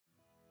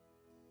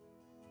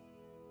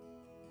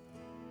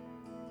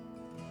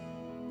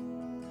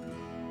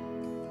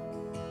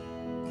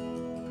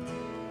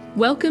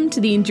Welcome to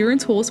the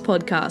Endurance Horse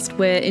Podcast,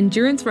 where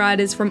endurance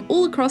riders from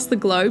all across the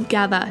globe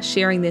gather,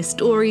 sharing their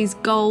stories,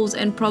 goals,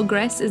 and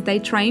progress as they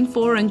train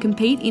for and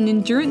compete in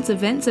endurance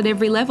events at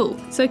every level.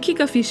 So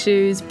kick off your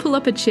shoes, pull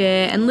up a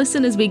chair, and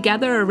listen as we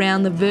gather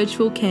around the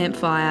virtual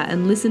campfire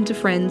and listen to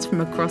friends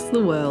from across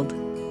the world.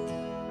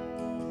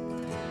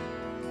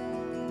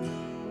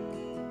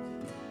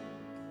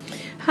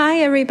 Hi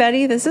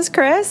everybody, this is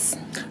Chris.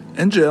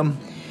 And Jim.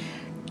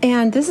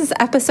 And this is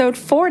episode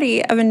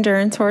 40 of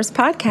Endurance Horse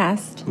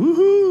Podcast.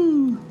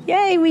 Woohoo!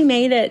 Yay, we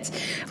made it.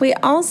 We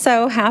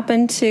also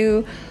happened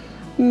to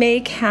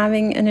make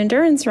having an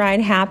endurance ride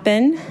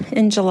happen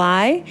in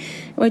July,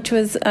 which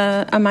was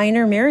a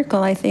minor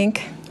miracle, I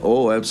think.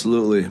 Oh,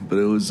 absolutely. But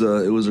it was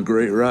a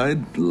great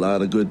ride. A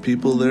lot of good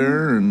people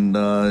there, and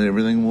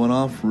everything went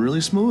off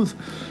really smooth.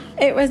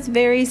 It was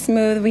very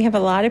smooth. We have a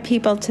lot of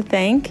people to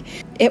thank.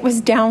 It was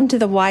down to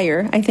the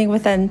wire, I think,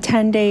 within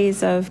 10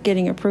 days of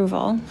getting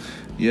approval.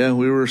 Yeah,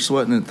 we were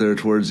sweating it there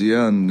towards the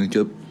end. They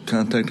kept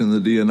contacting the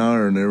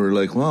DNR, and they were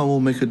like, well, we'll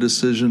make a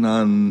decision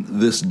on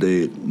this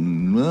date.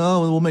 And,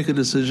 well, we'll make a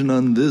decision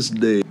on this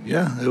date.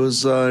 Yeah, it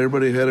was,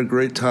 everybody had a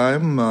great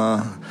time.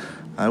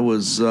 I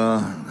was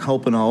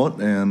helping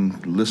out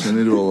and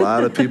listening to a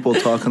lot of people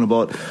talking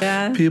about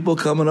people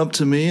coming up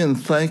to me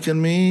and thanking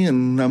me.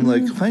 And I'm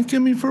like,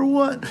 thanking me for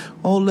what?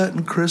 Oh,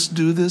 letting Chris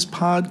do this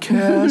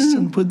podcast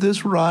and put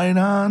this ride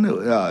on.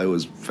 It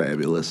was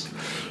fabulous.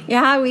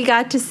 Yeah, we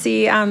got to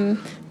see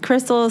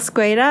Crystal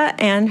Escueda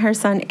and her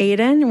son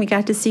Aiden, and we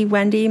got to see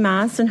Wendy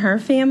Moss and her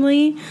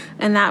family,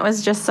 and that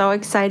was just so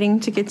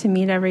exciting to get to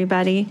meet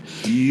everybody.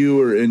 You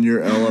were in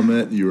your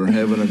element. You were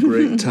having a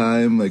great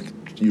time. Like,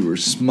 you were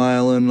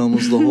smiling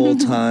almost the whole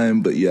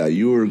time, but yeah,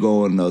 you were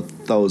going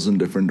 1,000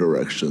 different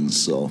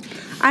directions. So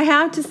I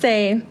have to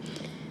say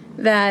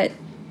that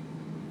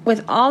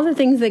with all the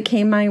things that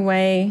came my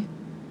way,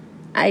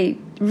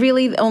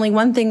 only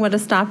one thing would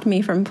have stopped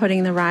me from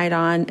putting the ride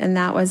on, and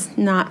that was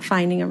not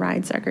finding a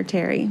ride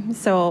secretary.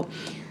 So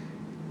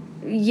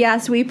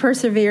yes, we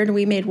persevered.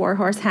 We made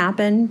Warhorse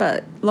happen,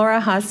 but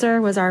Laura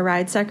Husser was our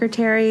ride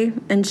secretary,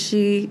 and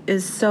she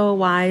is so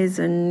wise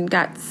and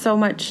got so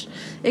much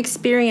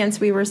experience.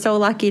 We were so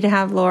lucky to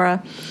have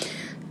Laura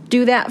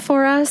do that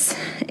for us.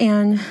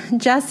 And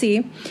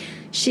Jessie,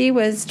 she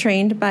was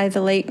trained by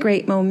the late,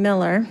 great Mo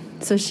Miller,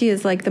 so she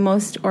is like the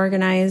most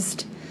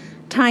organized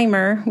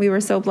timer. We were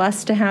so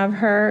blessed to have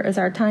her as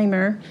our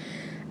timer.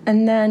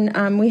 And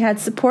then we had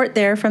support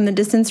there from the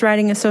Distance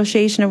Riding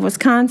Association of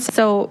Wisconsin.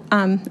 So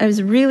I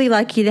was really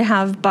lucky to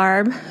have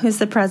Barb, who's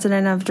the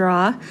president of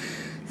DRAW,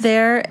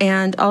 there,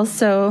 and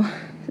also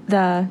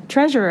the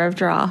treasurer of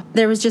DRAW.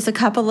 There was just a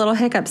couple little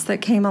hiccups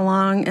that came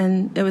along,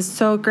 and it was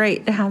so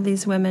great to have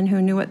these women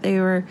who knew what they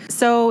were,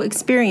 so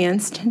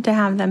experienced, to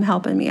have them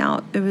helping me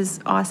out. It was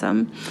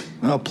awesome.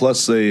 Well,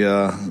 plus they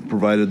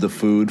provided the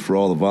food for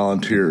all the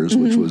volunteers,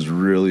 which was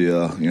really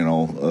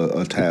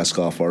a task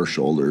off our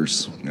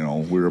shoulders. You know,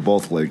 we were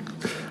both like,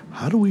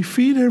 how do we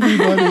feed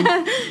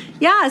everybody?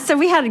 Yeah, so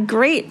we had a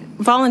great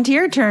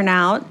volunteer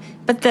turnout,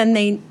 but then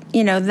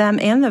them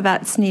and the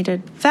vets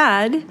needed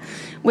fed,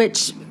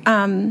 which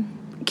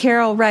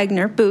Carol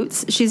Ragnar,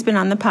 Boots, she's been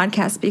on the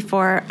podcast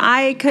before.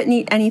 I couldn't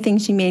eat anything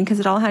she made because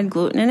it all had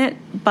gluten in it,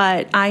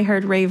 but I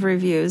heard rave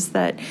reviews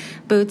that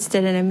Boots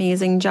did an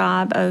amazing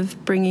job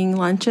of bringing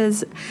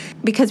lunches.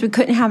 Because we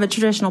couldn't have a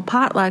traditional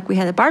potluck, we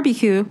had a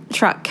barbecue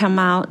truck come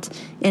out,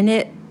 and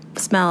it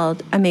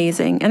smelled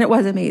amazing, and it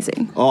was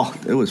amazing. Oh,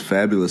 it was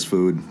fabulous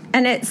food.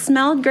 And it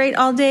smelled great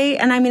all day,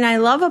 and I mean, I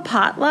love a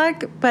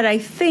potluck, but I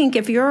think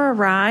if you're a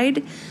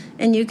ride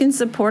and you can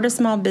support a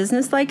small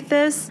business like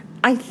this,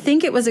 I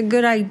think it was a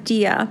good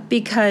idea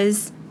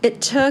because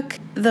it took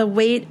the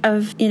weight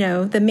of,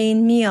 the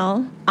main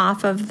meal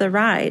off of the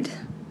ride.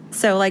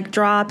 So like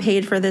DRAW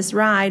paid for this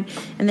ride,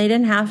 and they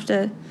didn't have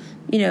to,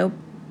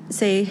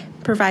 say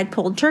provide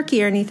pulled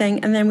turkey or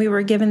anything. And then we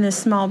were given this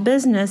small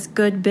business,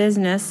 good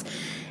business,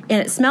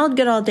 and it smelled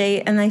good all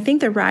day. And I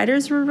think the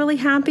riders were really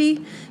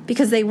happy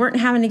because they weren't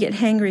having to get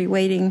hangry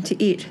waiting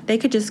to eat. They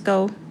could just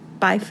go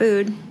buy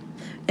food.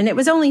 And it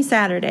was only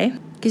Saturday,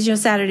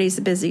 because, Saturday's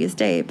the busiest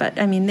day. But,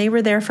 I mean, they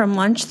were there from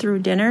lunch through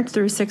dinner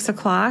through 6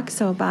 o'clock,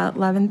 so about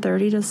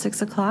 11:30 to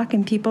 6 o'clock,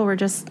 and people were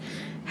just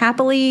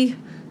happily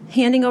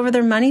handing over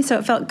their money, so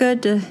it felt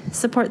good to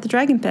support the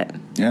Dragon Pit.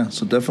 Yeah,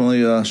 so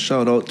definitely a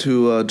shout out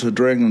to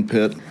Dragon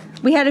Pit.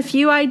 We had a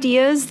few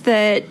ideas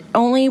that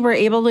only were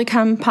able to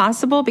come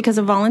possible because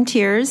of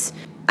volunteers.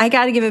 I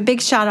got to give a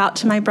big shout out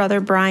to my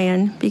brother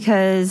Brian,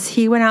 because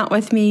he went out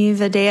with me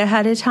the day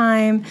ahead of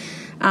time.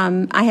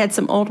 I had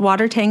some old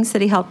water tanks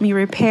that he helped me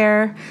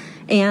repair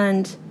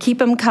and keep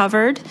them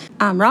covered.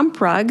 Rump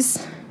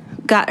Rugs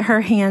got her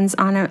hands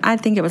on it. I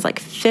think it was like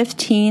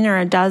 15 or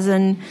a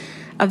dozen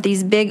of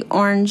these big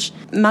orange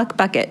muck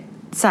bucket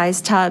size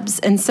tubs.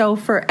 And so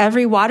for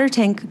every water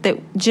tank that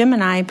Jim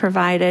and I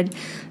provided,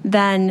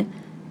 then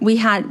we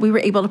were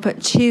able to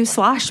put 2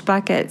 slosh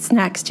buckets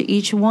next to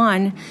each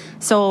one.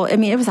 So, I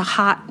mean, it was a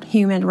hot,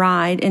 humid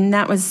ride, and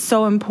that was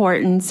so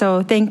important.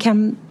 So thank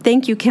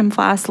you, Kim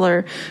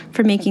Flassler,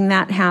 for making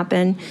that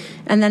happen.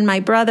 And then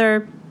my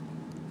brother,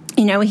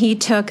 he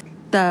took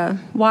the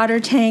water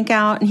tank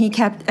out,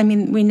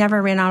 and we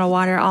never ran out of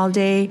water all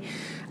day.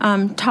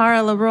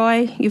 Tara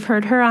Leroy, you've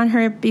heard her on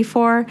her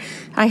before.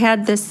 I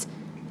had this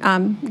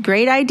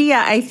great idea,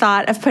 I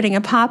thought, of putting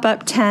a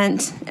pop-up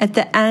tent at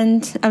the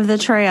end of the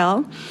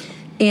trail.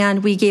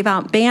 And we gave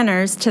out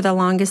banners to the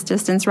longest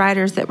distance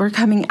riders that were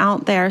coming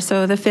out there.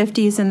 So the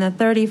 50s and the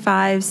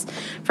 35s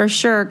for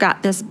sure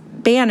got this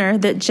banner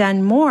that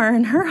Jen Moore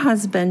and her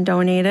husband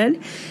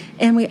donated.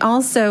 And we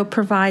also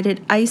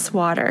provided ice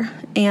water.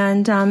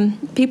 And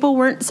people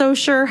weren't so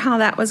sure how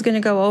that was going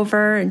to go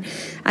over. And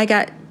I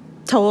got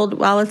told,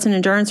 well, it's an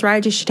endurance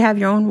ride, you should have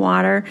your own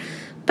water.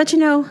 But,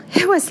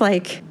 it was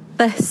like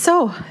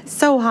so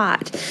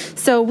hot.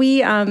 So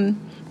we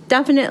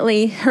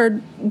definitely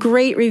heard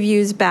great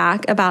reviews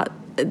back about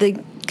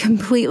the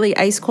completely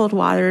ice cold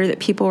water that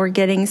people were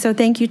getting. So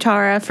thank you,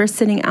 Tara, for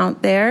sitting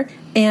out there.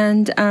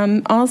 And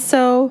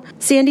also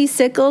Sandy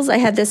Sickles, I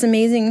had this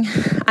amazing,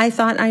 I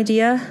thought,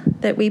 idea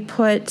that we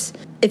put,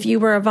 if you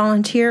were a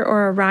volunteer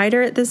or a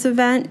rider at this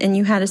event and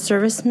you had a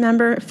service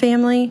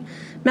family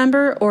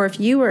member, or if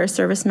you were a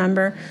service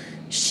member,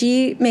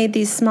 she made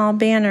these small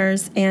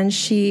banners and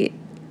she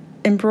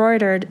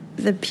embroidered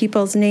the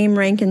people's name,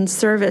 rank, and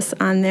service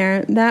on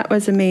there. That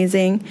was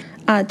amazing.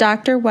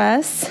 Dr.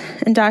 Wes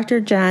and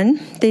Dr.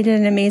 Jen, they did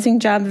an amazing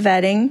job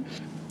vetting.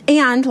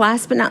 And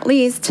last but not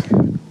least,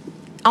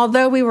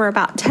 although we were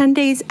about 10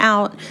 days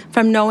out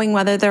from knowing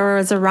whether there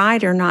was a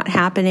ride or not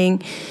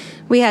happening,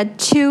 we had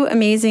 2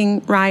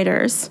 amazing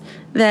riders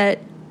that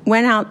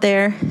went out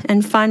there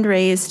and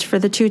fundraised for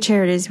the 2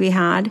 charities we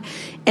had.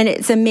 And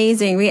it's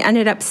amazing. We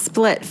ended up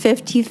split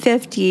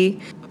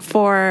 50-50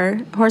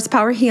 for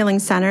Horsepower Healing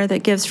Center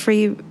that gives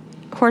free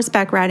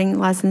horseback riding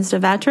lessons to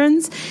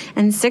veterans,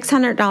 and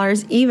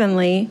 $600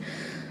 evenly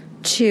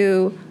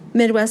to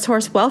Midwest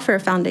Horse Welfare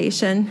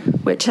Foundation,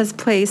 which has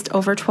placed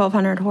over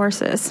 1,200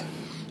 horses.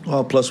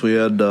 Well, plus we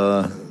had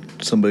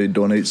somebody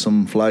donate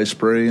some fly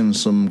spray and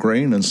some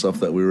grain and stuff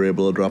that we were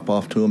able to drop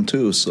off to them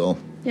too. So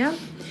yeah.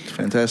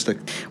 Fantastic.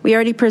 We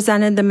already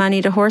presented the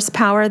money to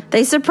Horsepower.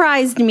 They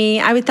surprised me.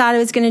 I thought I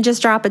was going to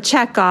just drop a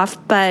check off,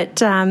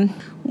 but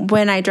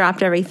when I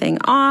dropped everything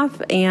off,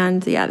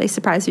 and they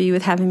surprised me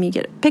with having me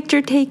get a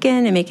picture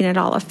taken and making it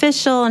all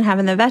official and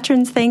having the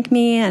veterans thank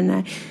me,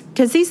 and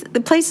because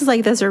the places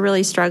like this are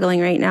really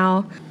struggling right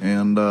now.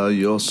 And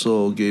you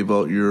also gave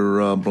out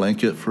your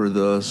blanket for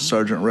the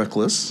Sergeant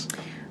Reckless.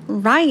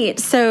 Right.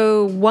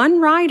 So one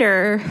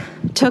rider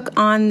took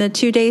on the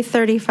 2-day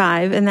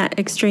 35 in that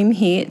extreme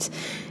heat,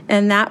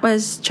 and that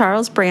was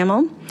Charles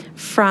Bramall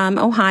from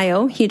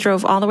Ohio. He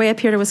drove all the way up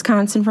here to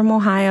Wisconsin from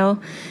Ohio,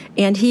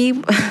 and he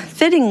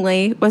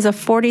fittingly was a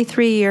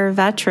 43-year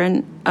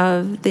veteran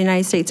of the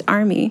United States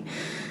Army,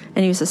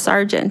 and he was a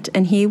sergeant,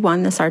 and he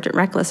won the Sergeant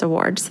Reckless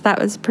Award. So that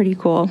was pretty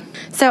cool.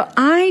 So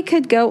I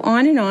could go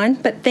on and on,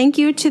 but thank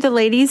you to the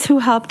ladies who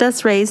helped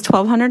us raise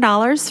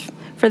 $1,200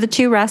 for the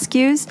 2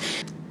 rescues.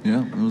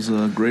 Yeah, it was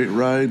a great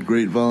ride,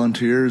 great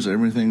volunteers.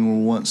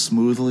 Everything went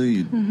smoothly.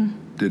 You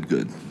did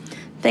good.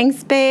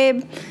 Thanks,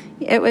 babe.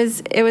 It was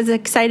an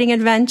exciting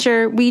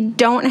adventure. We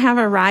don't have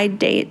a ride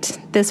date.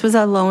 This was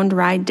a loaned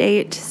ride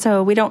date,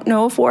 so we don't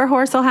know if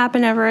Warhorse will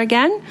happen ever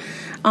again.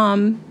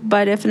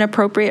 But if an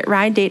appropriate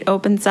ride date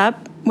opens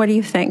up, what do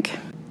you think?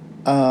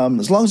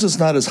 As long as it's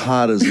not as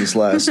hot as this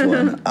last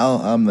one,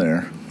 I'm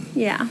there.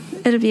 Yeah,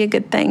 it'll be a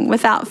good thing.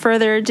 Without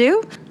further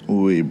ado,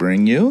 we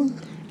bring you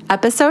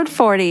episode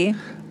 40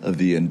 of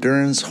the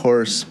Endurance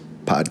Horse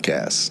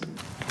Podcast.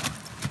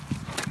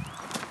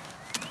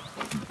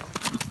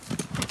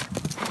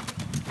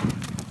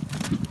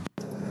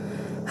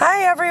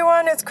 Hi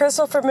everyone, it's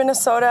Crystal from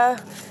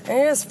Minnesota, and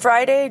it is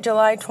Friday,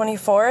 July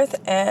 24th,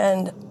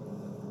 and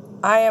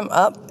I am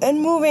up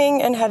and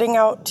moving and heading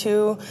out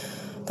to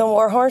the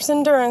Warhorse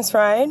Endurance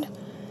Ride,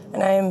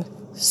 and I am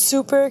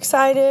super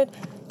excited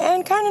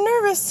and kind of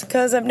nervous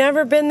because I've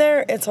never been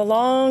there. It's a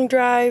long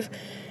drive,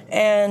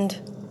 and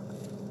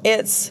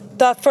it's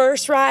the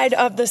first ride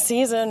of the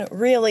season,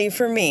 really,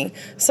 for me.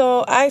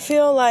 So I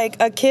feel like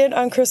a kid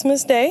on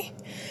Christmas Day,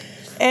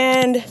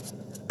 and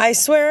I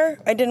swear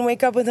I didn't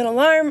wake up with an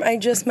alarm.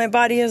 My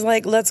body is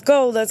like, let's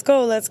go, let's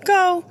go, let's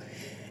go.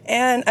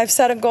 And I've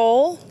set a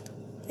goal,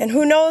 and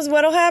who knows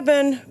what'll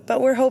happen, but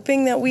we're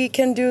hoping that we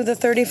can do the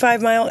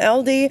 35-mile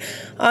LD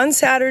on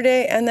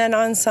Saturday and then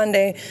on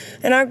Sunday.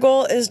 And our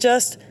goal is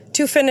just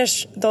to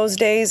finish those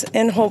days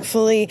and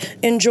hopefully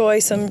enjoy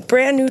some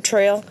brand new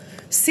trail,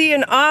 see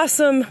an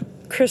awesome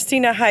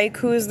Christina Hike,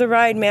 who is the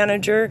ride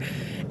manager,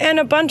 and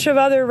a bunch of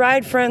other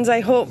ride friends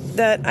I hope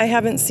that I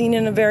haven't seen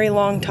in a very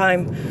long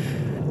time.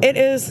 It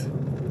is,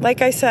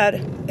 like I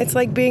said, it's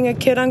like being a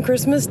kid on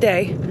Christmas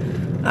Day.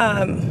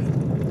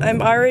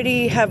 I'm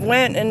already have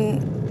went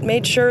and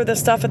made sure the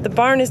stuff at the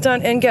barn is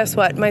done, and guess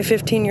what? My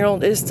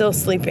 15-year-old is still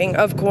sleeping,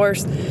 of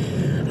course.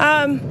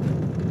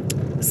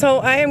 So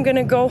I am going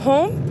to go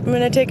home. I'm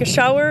going to take a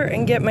shower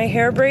and get my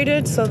hair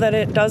braided so that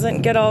it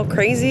doesn't get all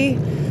crazy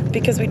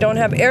because we don't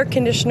have air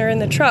conditioner in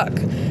the truck.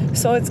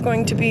 So it's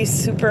going to be a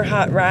super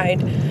hot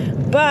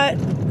ride. But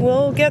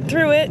we'll get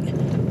through it,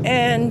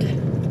 and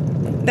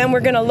then we're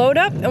going to load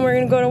up and we're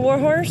going to go to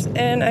Warhorse,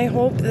 and I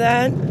hope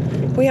that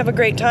we have a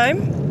great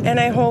time, and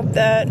I hope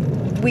that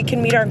we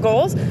can meet our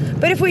goals.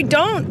 But if we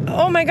don't,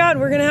 oh my God,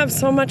 we're going to have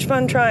so much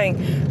fun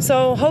trying.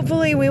 So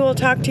hopefully we will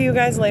talk to you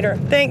guys later.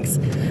 Thanks.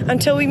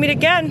 Until we meet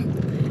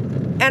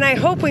again. And I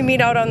hope we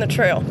meet out on the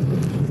trail.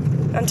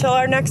 Until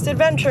our next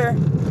adventure.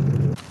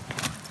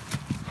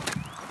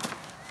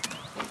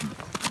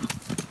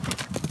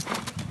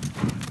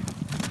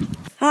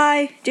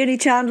 Hi, Jenny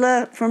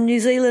Chandler from New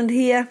Zealand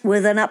here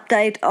with an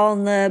update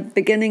on the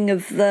beginning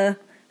of the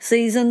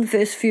season.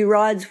 First few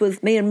rides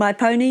with me and my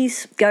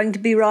ponies. Going to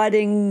be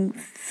riding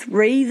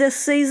 3 this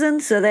season,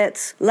 so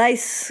that's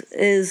Lace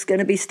is going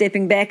to be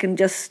stepping back and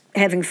just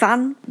having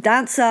fun.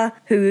 Dancer,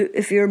 who,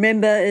 if you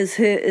remember,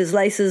 is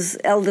Lace's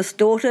eldest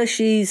daughter.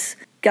 She's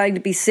going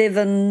to be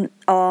 7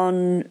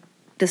 on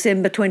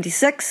December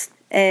 26th.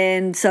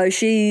 And so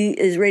she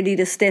is ready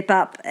to step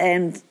up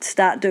and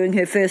start doing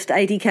her first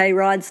 80k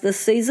rides this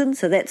season.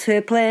 So that's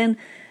her plan.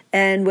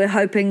 And we're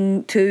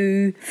hoping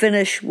to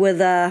finish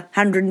with a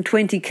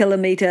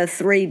 120-kilometre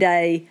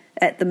 3-day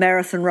at the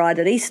marathon ride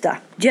at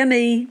Easter.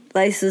 Jimmy,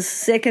 Lace's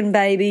second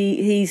baby,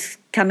 he's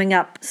coming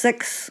up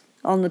 6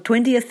 on the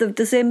 20th of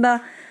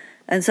December.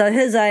 And so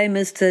his aim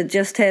is to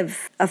just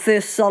have a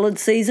first solid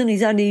season. He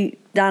had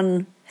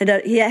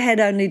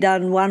only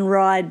done one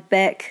ride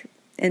back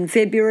in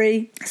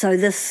February. So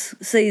this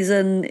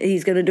season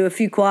he's going to do a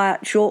few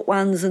quiet short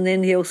ones, and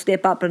then he'll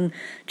step up and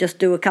just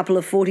do a couple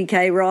of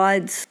 40k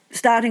rides.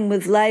 Starting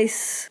with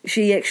Lace,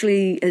 she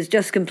actually has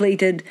just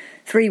completed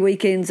 3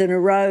 weekends in a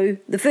row.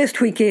 The first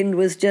weekend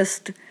was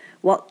just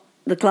what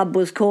the club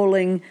was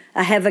calling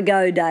a have a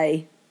go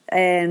day.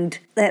 And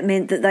that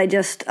meant that they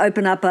just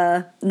open up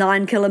a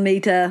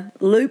 9-kilometre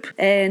loop,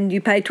 and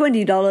you pay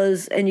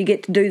 $20 and you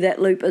get to do that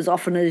loop as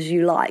often as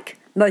you like.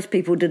 Most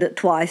people did it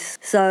twice.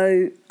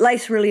 So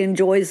Lace really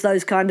enjoys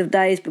those kind of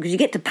days because you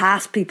get to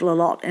pass people a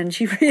lot, and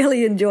she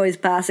really enjoys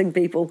passing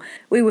people.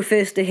 We were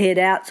first to head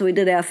out, so we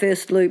did our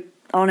first loop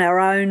on our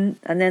own,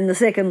 and then the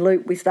second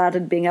loop we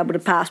started being able to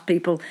pass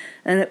people,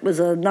 and it was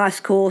a nice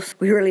course.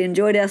 We really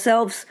enjoyed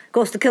ourselves. Of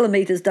course, the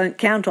kilometres don't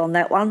count on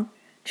that one.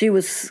 She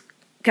was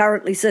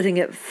currently sitting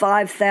at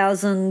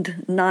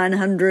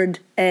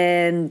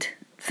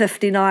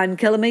 5,959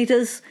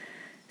 kilometres.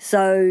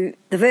 So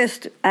the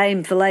first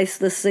aim for Lace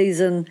this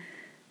season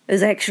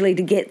is actually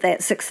to get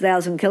that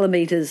 6,000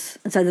 kilometres.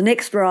 And so the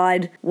next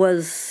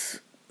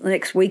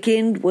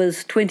weekend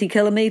was 20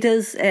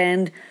 kilometres,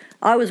 and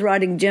I was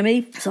riding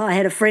Jimmy. So I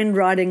had a friend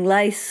riding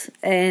Lace,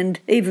 and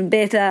even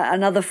better,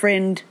 another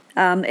friend,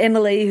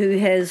 Emily, who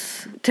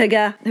has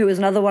Tigger, who is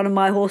another one of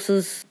my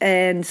horses.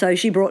 And so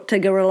she brought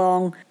Tigger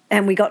along,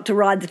 and we got to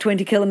ride the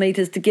 20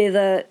 kilometres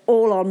together,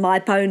 all on my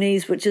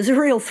ponies, which is a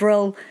real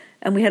thrill.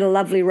 And we had a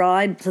lovely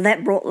ride. So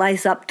that brought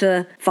Lace up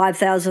to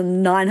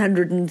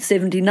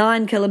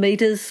 5,979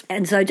 kilometres.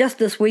 And so just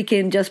this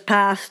weekend just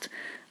passed,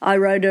 I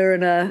rode her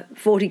in a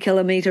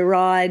 40-kilometre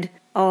ride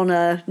on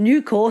a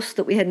new course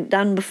that we hadn't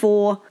done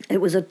before.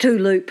 It was a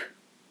 2-loop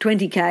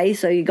 20k,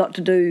 so you got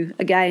to do,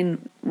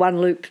 again,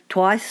 1 loop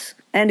twice.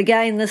 And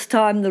again, this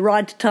time, the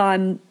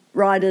ride-to-time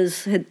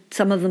riders,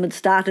 some of them had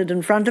started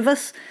in front of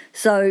us.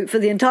 So for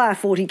the entire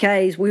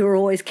 40k's, we were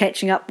always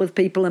catching up with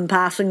people and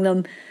passing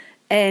them.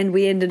 And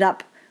we ended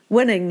up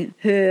winning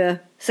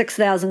her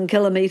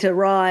 6,000-kilometre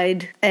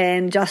ride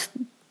and just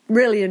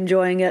really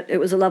enjoying it. It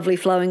was a lovely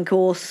flowing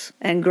course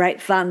and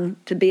great fun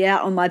to be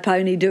out on my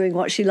pony doing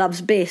what she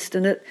loves best.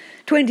 And at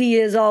 20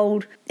 years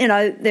old,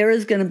 there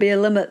is going to be a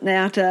limit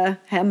now to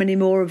how many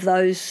more of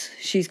those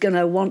she's going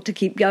to want to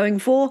keep going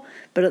for.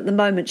 But at the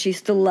moment, she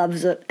still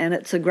loves it, and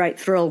it's a great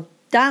thrill.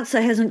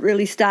 Dancer hasn't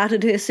really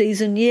started her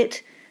season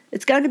yet.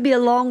 It's going to be a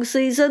long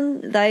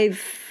season. They've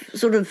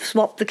sort of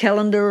swapped the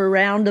calendar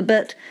around a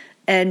bit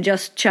and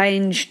just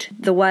changed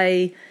the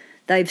way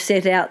they've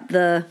set out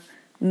the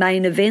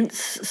main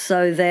events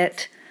so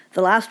that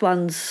the last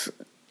one's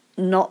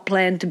not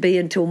planned to be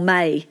until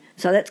May.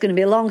 So that's going to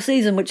be a long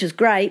season, which is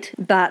great.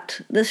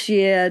 But this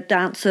year,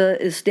 Dancer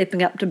is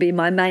stepping up to be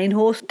my main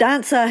horse.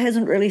 Dancer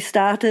hasn't really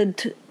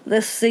started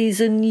this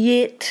season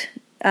yet.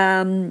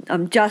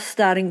 I'm just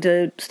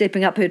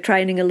stepping up her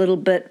training a little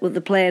bit with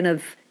the plan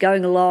of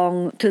going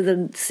along to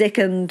the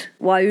second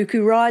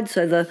Waiuku ride.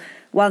 So the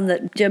one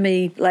that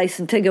Jimmy, Lace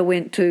and Tigger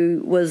went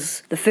to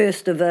was the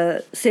first of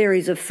a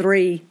series of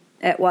 3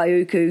 at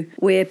Waiuku,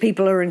 where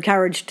people are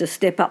encouraged to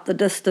step up the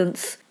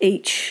distance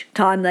each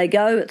time they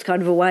go. It's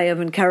kind of a way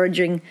of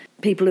encouraging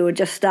people who are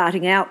just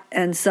starting out.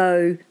 And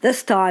so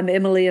this time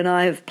Emily and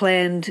I have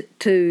planned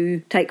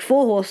to take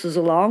 4 horses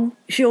along.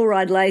 She'll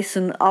ride Lace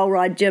and I'll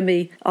ride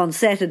Jimmy on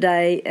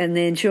Saturday, and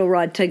then she'll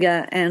ride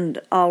Tigger and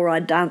I'll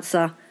ride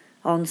Dancer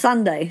on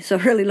Sunday. So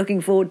really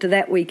looking forward to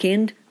that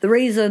weekend. The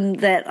reason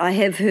that I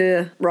have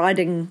her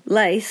riding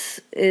Lace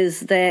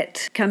is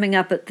that coming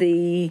up at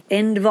the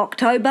end of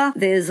October,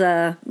 there's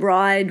a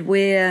ride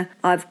where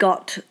I've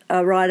got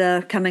a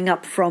rider coming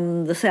up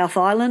from the South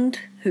Island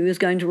who is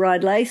going to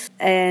ride Lace,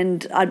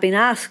 and I'd been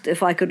asked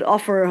if I could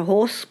offer a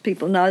horse.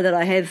 People know that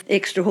I have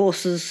extra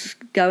horses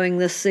going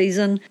this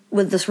season.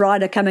 With this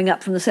rider coming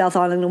up from the South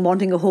Island and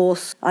wanting a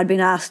horse, I'd been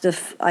asked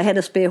if I had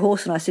a spare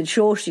horse, and I said,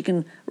 sure, she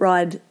can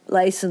ride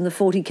Lace in the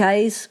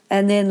 40Ks.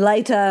 And then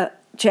later,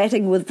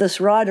 chatting with this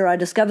rider, I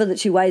discovered that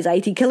she weighs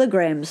 80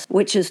 kilograms,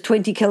 which is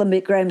 20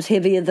 kilograms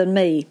heavier than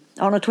me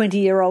on a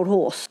 20-year-old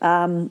horse.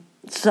 And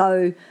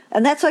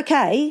that's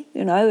okay,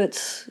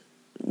 it's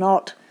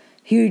not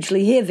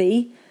hugely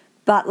heavy,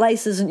 but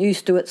Lace isn't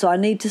used to it, so I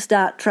need to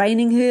start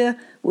training her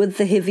with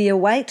the heavier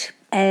weight.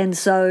 And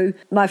so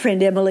my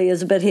friend Emily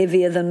is a bit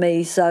heavier than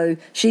me, so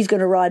she's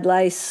going to ride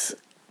Lace.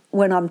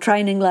 When I'm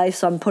training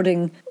Lace, I'm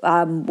putting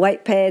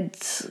weight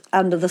pads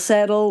under the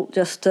saddle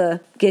just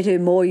to get her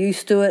more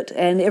used to it,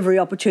 and every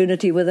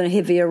opportunity with a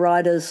heavier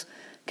rider's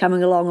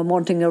coming along and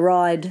wanting a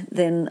ride,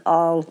 then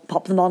I'll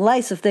pop them on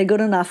Lace if they're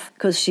good enough,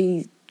 because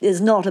she is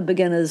not a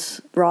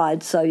beginner's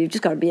ride, so you've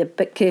just got to be a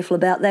bit careful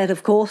about that,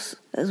 of course,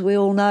 as we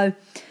all know.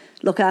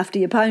 Look after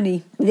your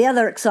pony. The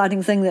other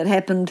exciting thing that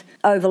happened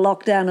over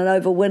lockdown and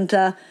over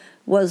winter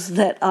was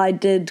that I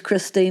did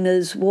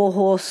Christina's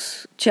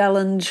Warhorse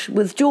Challenge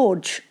with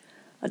George.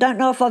 I don't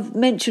know if I've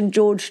mentioned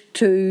George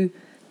to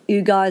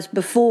you guys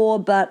before,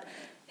 but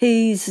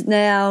he's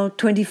now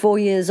 24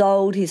 years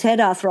old. He's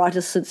had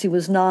arthritis since he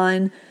was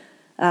 9.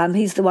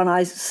 He's the one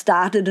I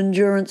started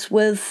endurance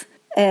with.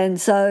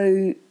 And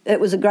so it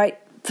was a great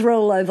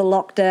thrill over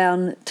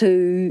lockdown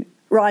to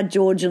ride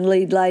George and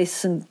lead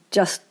Lace and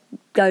just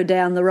go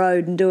down the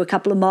road and do a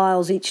couple of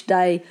miles each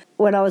day.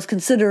 When I was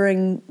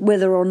considering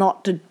whether or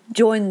not to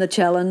join the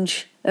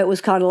challenge, it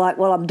was kind of like,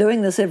 well, I'm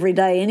doing this every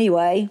day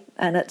anyway,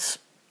 and it's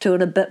 2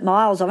 and a bit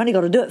miles. I've only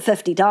got to do it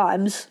 50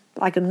 times.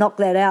 I can knock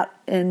that out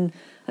in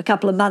a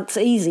couple of months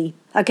easy.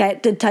 Okay,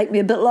 it did take me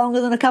a bit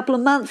longer than a couple of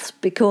months,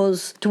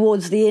 because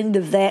towards the end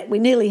of that, we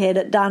nearly had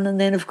it done,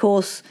 and then, of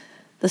course,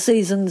 the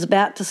season's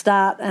about to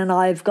start and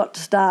I've got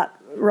to start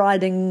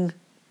riding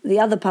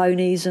the other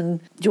ponies, and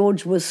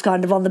George was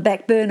kind of on the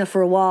back burner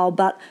for a while,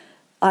 but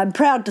I'm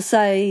proud to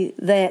say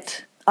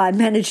that I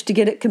managed to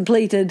get it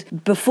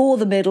completed before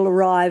the medal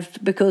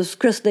arrived, because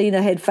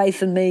Christina had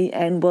faith in me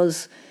and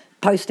was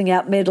posting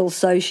out medals,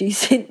 so she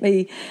sent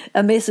me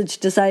a message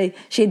to say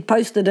she had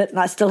posted it and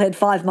I still had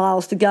 5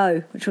 miles to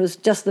go, which was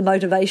just the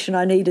motivation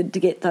I needed to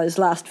get those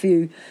last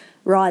few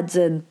rides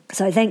in.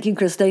 So thank you,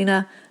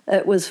 Christina.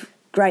 It was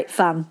great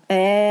fun.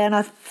 And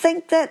I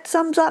think that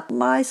sums up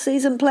my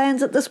season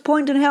plans at this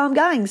point and how I'm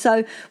going.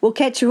 So we'll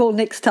catch you all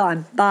next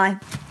time. Bye.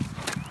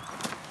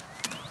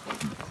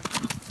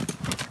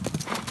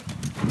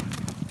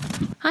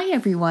 Hi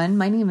everyone,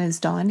 my name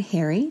is Dawn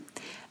Harry,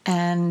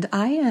 and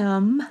I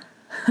am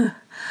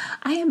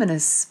an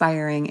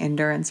aspiring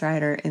endurance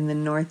rider in the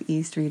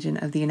Northeast region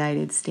of the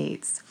United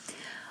States.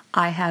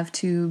 I have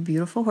 2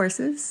 beautiful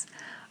horses.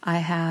 I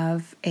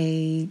have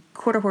a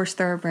quarter horse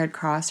thoroughbred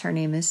cross. Her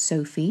name is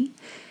Sophie.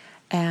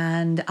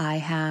 And I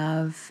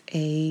have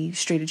a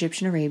straight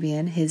Egyptian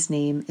Arabian. His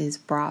name is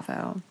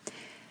Bravo.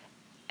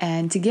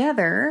 And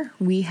together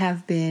we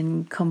have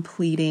been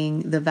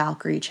completing the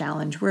Valkyrie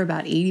Challenge. We're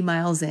about 80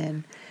 miles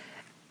in,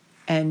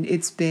 and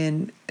it's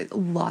been a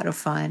lot of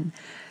fun.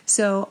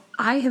 So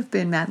I have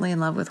been madly in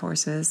love with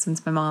horses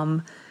since my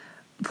mom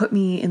put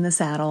me in the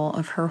saddle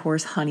of her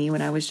horse Honey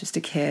when I was just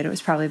a kid. It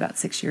was probably about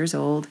 6 years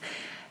old.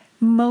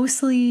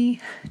 Mostly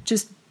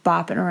just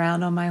bopping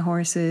around on my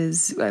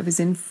horses. I was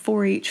in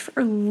 4-H for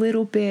a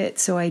little bit,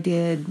 so I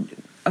did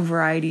a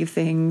variety of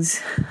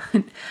things.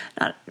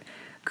 Not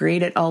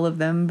great at all of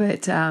them,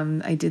 but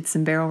I did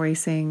some barrel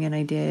racing, and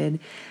I did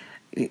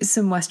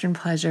some Western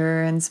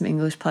pleasure and some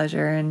English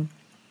pleasure, and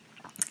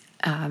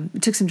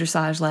took some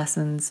dressage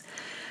lessons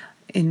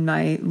in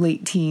my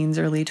late teens,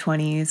 early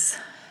 20s.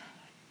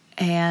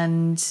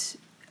 And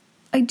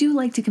I do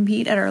like to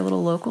compete at our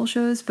little local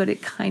shows, but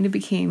it kind of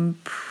became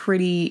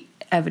pretty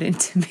evident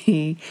to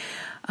me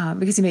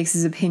because he makes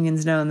his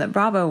opinions known that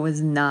Bravo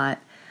was not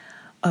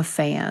a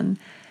fan.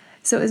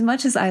 So as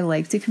much as I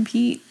like to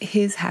compete,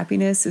 his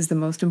happiness is the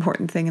most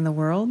important thing in the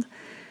world.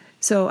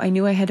 So I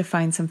knew I had to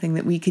find something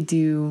that we could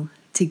do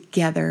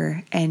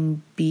together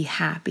and be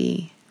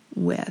happy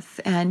with.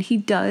 And he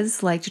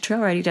does like to trail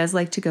ride. He does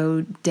like to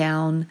go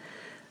down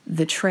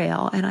the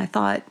trail. And I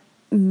thought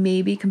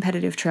maybe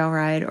competitive trail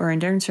ride or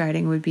endurance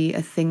riding would be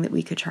a thing that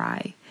we could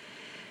try.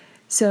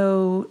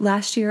 So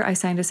last year I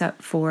signed us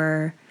up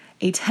for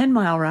a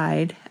 10-mile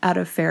ride out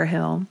of Fair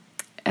Hill.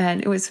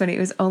 And it was funny, it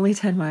was only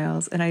 10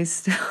 miles, and I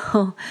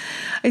still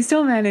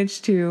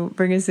managed to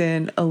bring us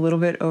in a little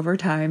bit over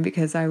time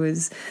because I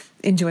was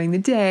enjoying the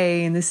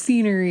day and the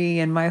scenery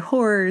and my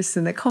horse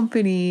and the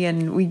company,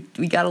 and we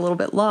got a little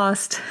bit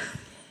lost.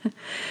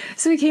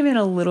 So we came in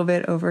a little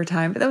bit over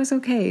time, but that was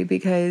okay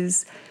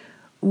because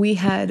we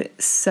had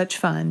such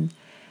fun.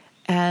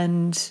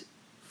 And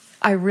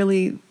I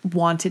really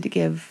wanted to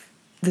give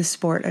the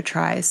sport a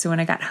try. So when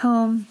I got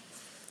home,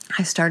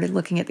 I started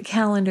looking at the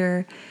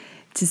calendar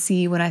to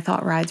see when I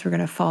thought rides were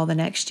going to fall the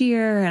next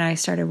year. And I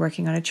started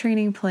working on a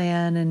training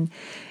plan and,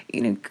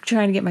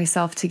 trying to get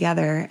myself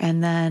together.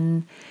 And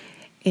then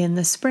in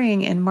the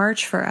spring, in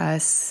March for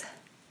us,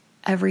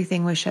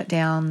 everything was shut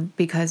down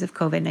because of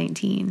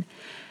COVID-19.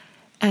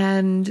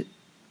 And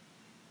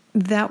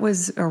that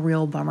was a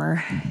real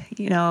bummer.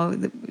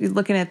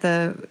 Looking at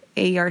the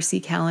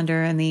ARC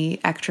calendar and the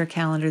ECTRA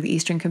calendar, the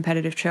Eastern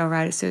Competitive Trail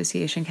Ride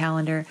Association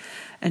calendar,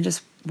 and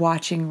just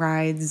watching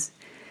rides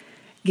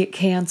get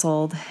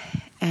canceled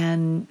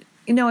and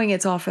knowing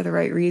it's all for the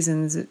right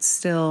reasons, it's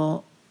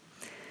still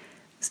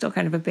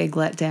kind of a big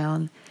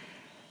letdown.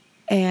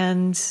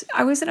 And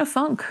I was in a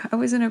funk. I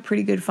was in a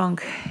pretty good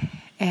funk.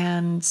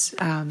 And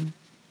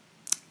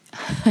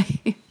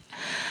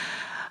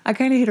I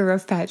kind of hit a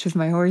rough patch with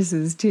my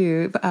horses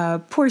too.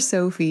 Poor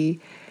Sophie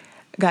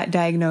got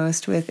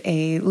diagnosed with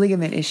a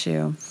ligament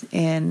issue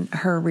in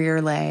her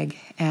rear leg,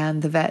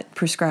 and the vet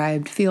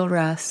prescribed field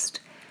rest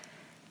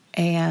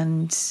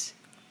and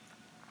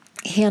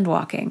hand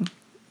walking.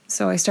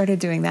 So I started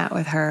doing that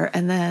with her.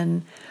 And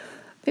then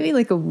maybe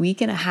like a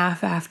week and a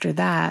half after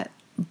that,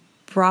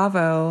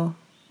 Bravo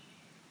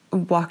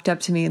walked up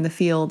to me in the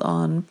field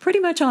on pretty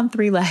much on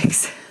 3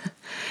 legs.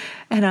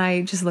 And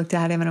I just looked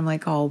at him and I'm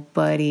like, oh,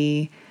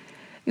 buddy,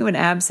 you have an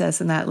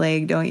abscess in that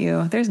leg, don't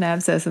you? There's an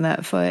abscess in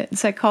that foot.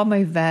 So I called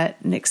my vet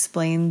and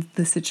explained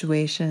the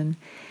situation.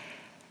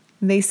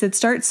 They said,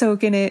 start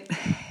soaking it,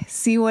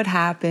 see what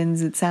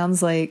happens. It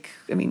sounds like,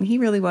 he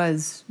really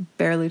was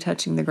barely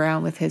touching the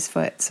ground with his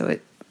foot. So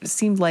it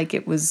seemed like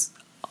it was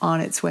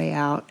on its way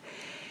out.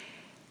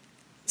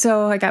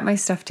 So I got my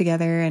stuff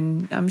together,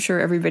 and I'm sure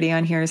everybody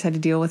on here has had to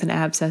deal with an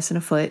abscess in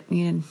a foot.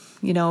 In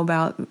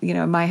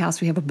my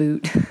house, we have a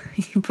boot.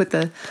 You put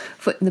the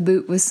foot in the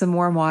boot with some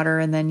warm water,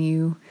 and then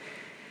you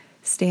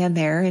stand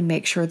there and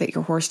make sure that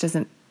your horse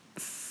doesn't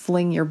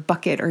fling your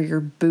bucket or your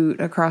boot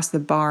across the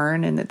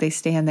barn and that they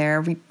stand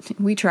there.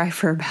 We try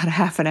for about a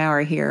half an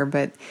hour here,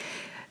 but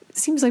it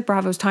seems like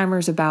Bravo's timer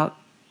is about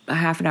a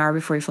half an hour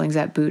before he flings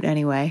that boot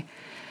anyway.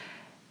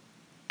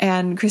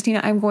 And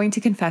Christina, I'm going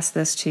to confess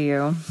this to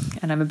you,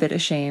 and I'm a bit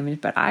ashamed,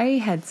 but I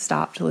had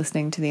stopped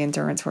listening to the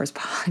Endurance Horse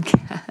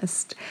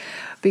podcast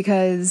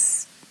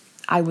because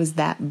I was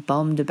that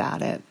bummed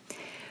about it.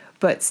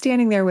 But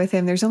standing there with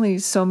him, there's only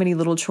so many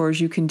little chores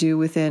you can do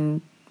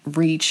within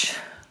reach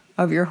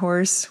of your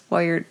horse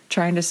while you're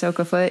trying to soak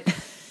a foot.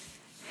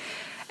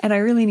 And I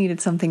really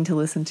needed something to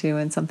listen to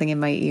and something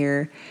in my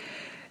ear.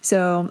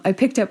 So I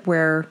picked up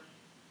where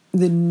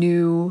the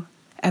new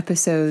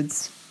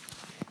episodes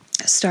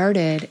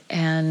started,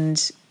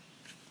 and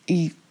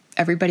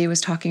everybody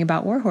was talking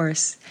about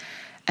Warhorse,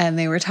 and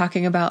they were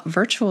talking about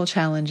virtual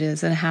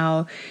challenges and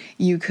how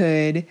you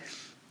could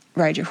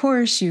ride your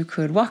horse, you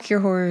could walk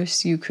your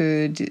horse, you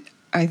could,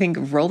 I think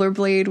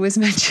rollerblade was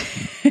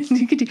mentioned.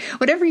 You could do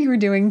whatever you were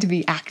doing to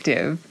be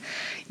active,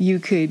 you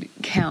could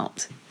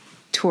count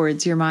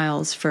towards your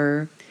miles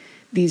for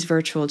these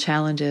virtual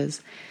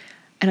challenges.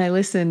 And I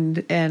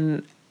listened,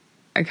 and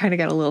I kind of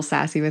got a little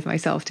sassy with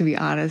myself, to be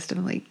honest.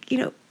 I'm like,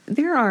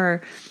 there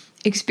are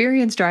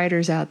experienced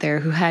riders out there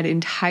who had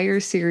entire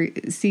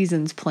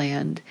seasons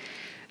planned,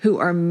 who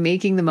are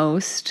making the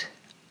most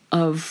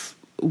of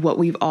what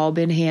we've all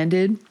been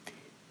handed.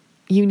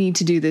 You need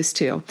to do this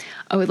too.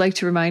 I would like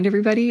to remind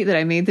everybody that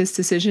I made this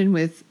decision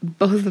with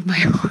both of my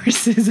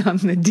horses on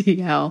the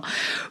DL,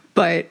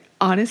 but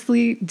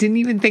honestly, didn't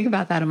even think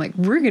about that. I'm like,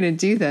 we're going to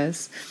do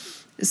this.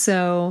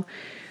 So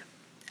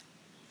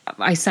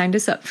I signed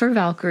us up for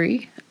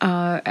Valkyrie,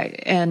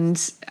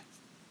 and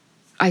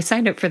I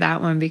signed up for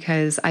that one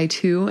because I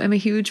too am a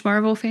huge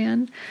Marvel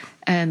fan,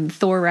 and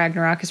Thor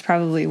Ragnarok is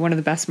probably one of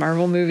the best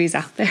Marvel movies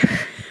out there.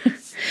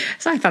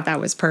 So I thought that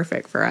was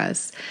perfect for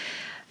us.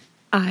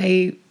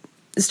 I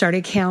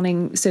started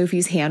counting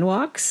Sophie's hand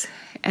walks.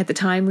 At the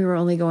time, we were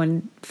only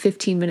going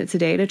 15 minutes a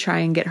day to try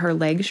and get her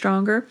leg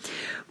stronger,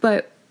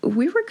 but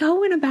we were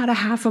going about a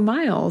half a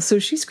mile. So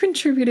she's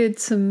contributed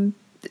some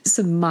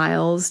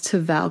miles to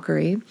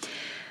Valkyrie.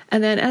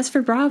 And then as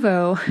for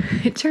Bravo,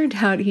 it turned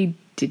out he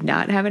did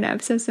not have an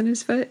abscess in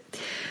his foot.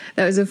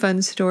 That was a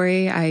fun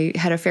story. I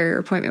had a farrier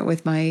appointment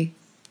with my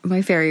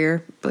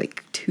farrier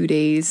like 2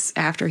 days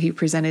after he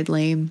presented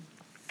lame,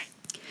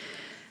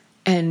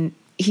 and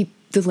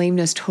the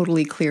lameness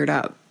totally cleared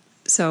up.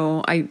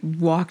 So I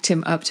walked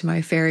him up to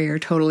my farrier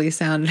totally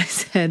sound, and I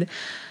said,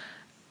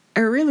 I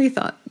really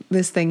thought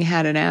this thing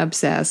had an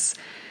abscess.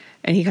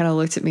 And he kind of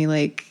looked at me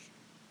like,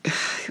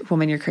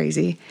 woman, you're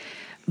crazy.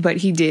 But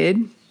he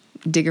did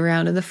dig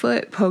around in the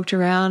foot, poked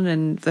around,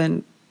 and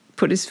then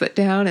put his foot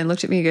down and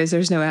looked at me and goes,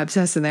 there's no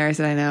abscess in there. I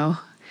said, I know.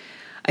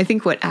 I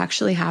think what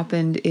actually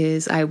happened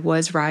is I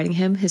was riding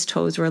him. His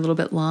toes were a little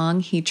bit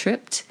long. He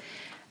tripped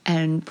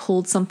and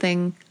pulled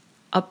something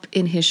up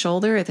in his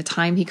shoulder. At the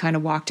time, he kind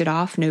of walked it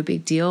off. No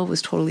big deal. It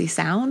was totally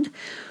sound.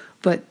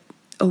 But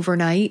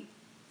overnight,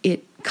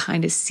 it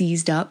kind of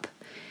seized up.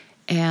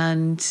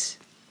 And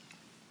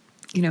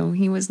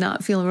he was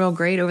not feeling real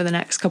great over the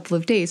next couple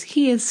of days.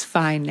 He is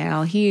fine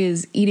now. He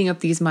is eating up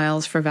these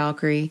miles for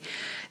Valkyrie.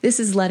 This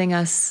is letting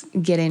us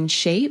get in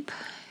shape.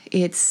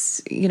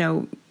 It's,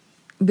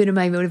 been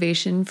my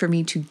motivation for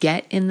me to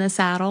get in the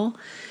saddle,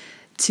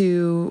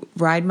 to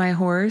ride my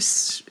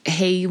horse.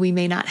 Hey, we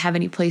may not have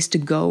any place to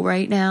go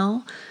right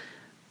now.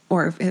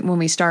 Or when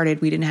we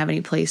started, we didn't have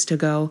any place to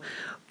go.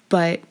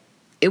 But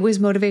it was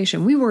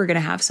motivation. We were going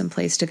to have some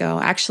place to go.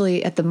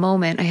 Actually, at the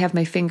moment, I have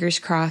my fingers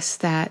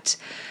crossed that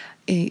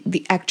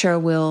the ECTRA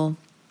will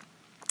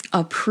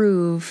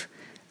approve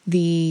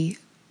the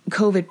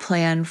COVID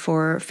plan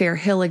for Fair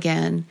Hill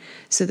again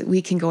so that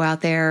we can go out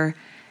there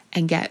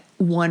and get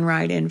one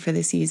ride in for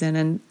the season.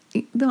 And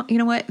you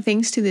know what?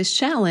 Thanks to this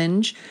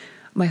challenge,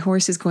 my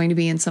horse is going to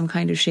be in some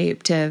kind of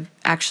shape to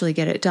actually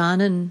get it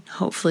done. And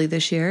hopefully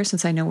this year,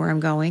 since I know where I'm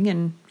going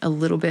and a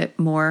little bit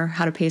more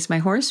how to pace my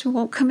horse, we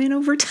won't come in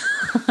over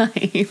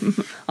time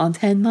on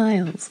 10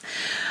 miles.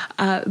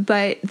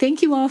 But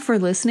thank you all for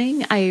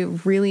listening. I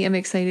really am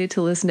excited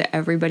to listen to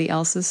everybody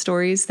else's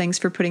stories. Thanks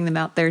for putting them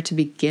out there to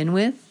begin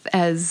with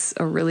as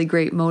a really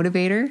great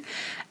motivator,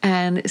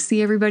 and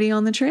see everybody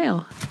on the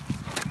trail.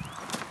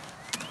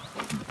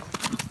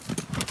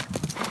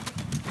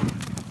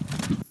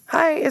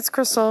 Hi, it's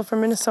Crystal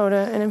from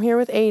Minnesota, and I'm here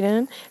with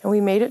Aiden, and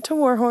we made it to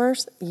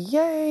Warhorse.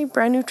 Yay,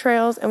 brand new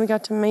trails, and we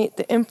got to meet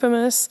the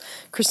infamous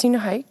Christina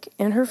Hike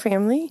and her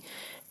family,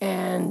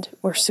 and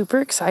we're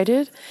super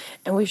excited,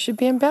 and we should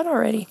be in bed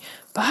already.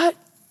 But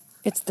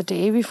it's the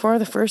day before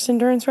the first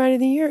endurance ride of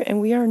the year,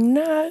 and we are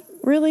not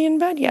really in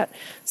bed yet.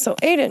 So,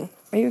 Aiden,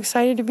 are you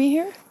excited to be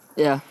here?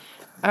 Yeah.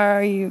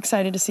 Are you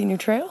excited to see new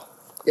trail?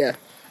 Yeah.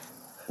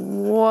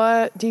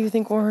 What do you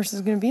think Warhorse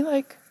is going to be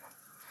like?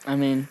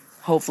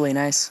 Hopefully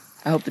nice.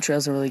 I hope the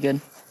trails are really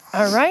good.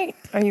 All right.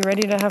 Are you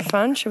ready to have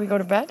fun? Should we go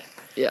to bed?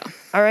 Yeah.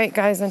 All right,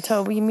 guys,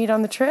 until we meet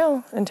on the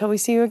trail, until we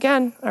see you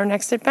again, our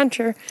next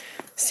adventure.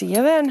 See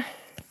you then.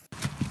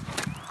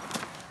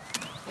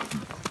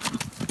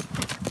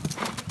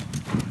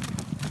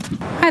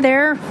 Hi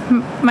there.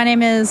 My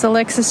name is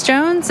Alexis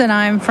Jones, and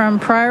I'm from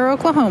Pryor,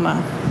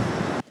 Oklahoma.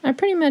 I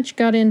pretty much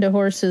got into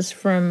horses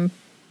from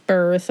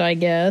birth, I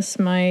guess.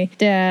 My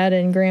dad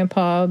and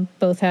grandpa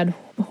both had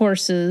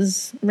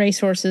horses, race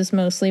horses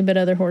mostly, but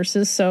other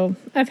horses. So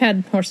I've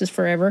had horses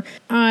forever.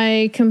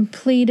 I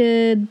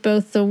completed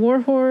both the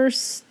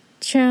Warhorse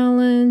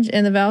Challenge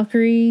and the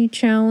Valkyrie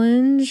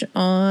Challenge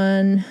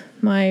on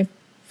my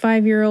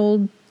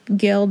 5-year-old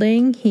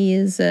gelding. He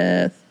is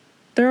a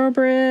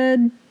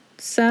thoroughbred,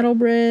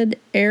 saddlebred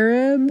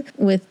Arab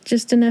with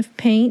just enough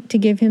paint to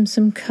give him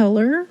some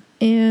color.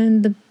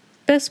 And the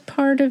best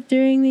part of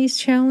doing these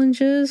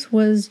challenges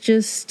was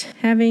just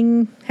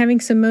having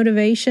some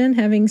motivation,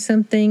 having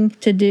something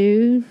to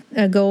do,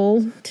 a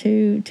goal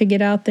to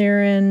get out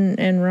there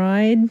and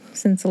ride.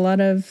 Since a lot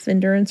of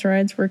endurance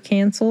rides were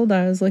canceled,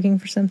 I was looking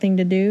for something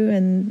to do,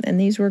 and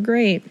these were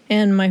great.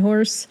 And my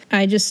horse,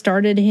 I just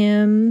started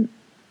him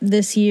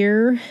this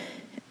year,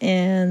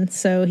 and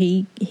so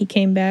he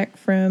came back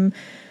from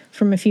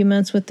a few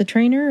months with the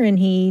trainer, and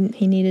he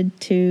needed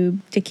to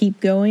keep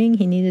going.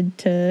 He needed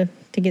to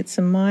get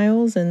some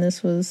miles, and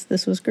this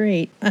was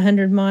great.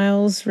 100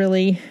 miles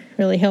really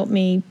helped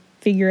me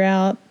figure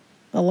out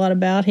a lot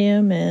about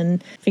him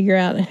and figure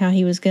out how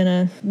he was going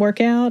to work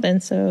out,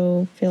 and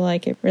so I feel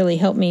like it really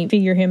helped me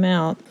figure him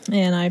out.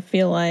 And I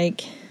feel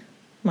like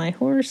my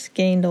horse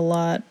gained a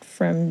lot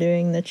from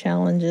doing the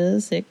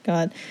challenges. It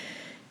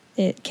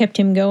kept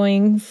him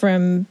going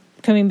from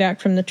coming back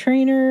from the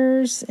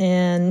trainers,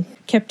 and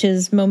kept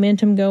his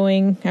momentum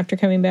going after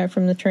coming back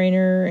from the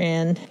trainer,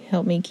 and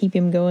helped me keep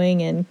him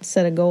going and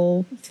set a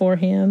goal for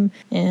him.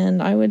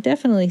 And I would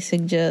definitely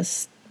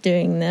suggest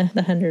doing the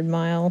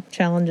 100-mile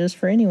challenges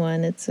for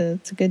anyone. It's a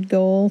good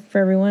goal for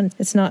everyone.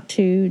 It's not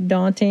too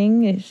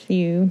daunting if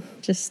you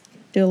just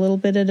do a little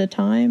bit at a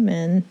time,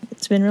 and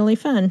it's been really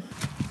fun.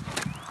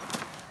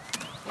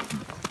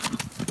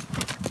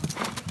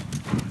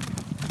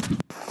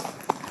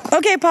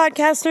 Okay,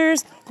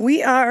 podcasters,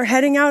 we are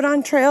heading out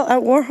on trail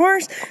at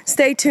Warhorse.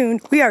 Stay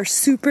tuned. We are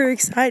super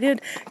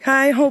excited.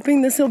 I'm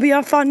hoping this will be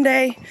a fun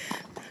day.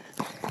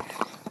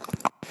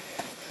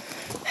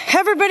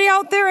 Everybody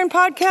out there in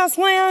podcast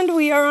land,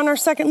 we are on our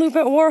second loop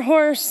at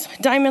Warhorse.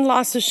 Diamond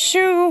lost his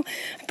shoe.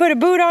 I put a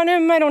boot on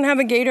him. I don't have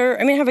a gaiter.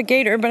 I have a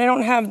gaiter, but I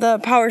don't have the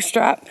power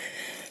strap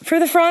for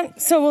the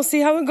front, so we'll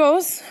see how it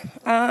goes.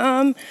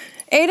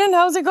 Aiden,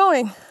 how's it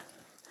going?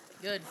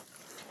 Good.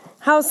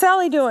 How's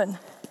Sally doing?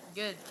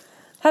 Good.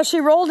 Has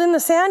she rolled in the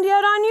sand yet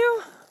on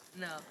you?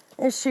 No.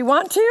 Does she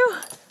want to?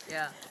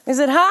 Yeah. Is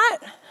it hot?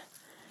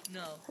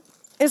 No.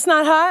 It's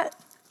not hot?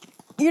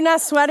 You're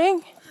not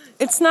sweating?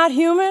 It's not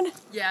humid?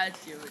 Yeah,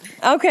 it's humid.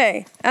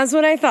 Okay, that's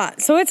what I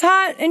thought. So it's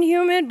hot and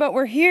humid, but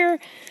we're here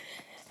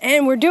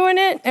and we're doing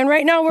it. And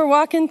right now we're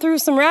walking through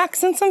some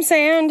rocks and some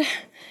sand,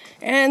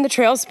 and the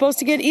trail's supposed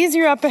to get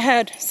easier up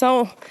ahead.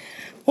 So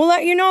we'll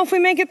let you know if we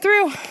make it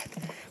through.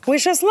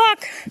 Wish us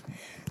luck.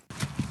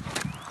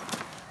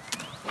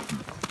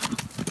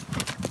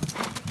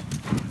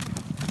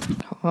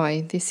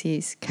 Hi, this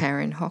is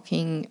Karen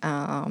Hocking.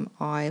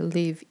 I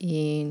live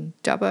in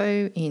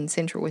Dubbo in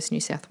central West New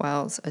South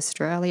Wales,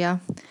 Australia,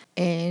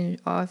 and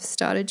I've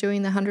started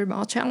doing the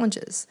 100-mile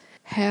challenges.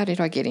 How did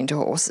I get into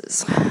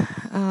horses?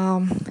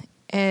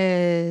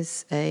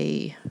 As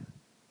a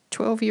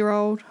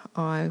 12-year-old,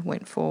 I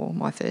went for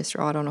my first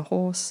ride on a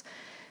horse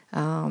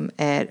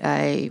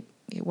at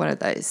one of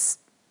those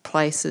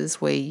places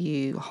where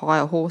you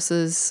hire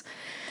horses.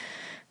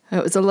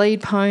 It was a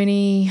lead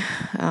pony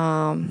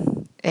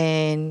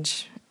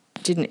and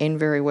didn't end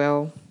very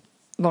well.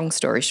 Long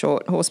story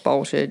short, horse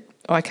bolted.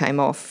 I came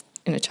off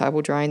in a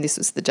table drain. This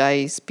was the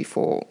days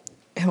before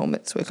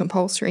helmets were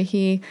compulsory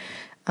here,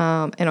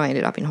 and I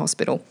ended up in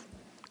hospital.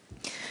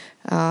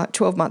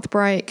 12-month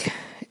break,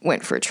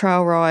 went for a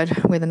trail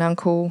ride with an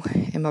uncle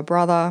and my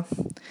brother.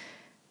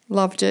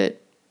 Loved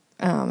it.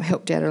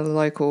 Helped out at a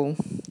local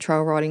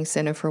trail riding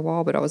centre for a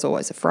while, but I was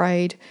always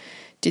afraid.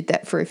 Did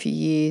that for a few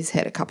years,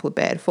 had a couple of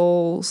bad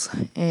falls,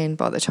 and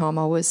by the time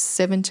I was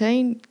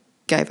 17,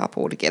 gave up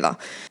altogether.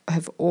 I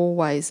have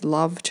always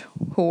loved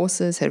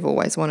horses, have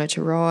always wanted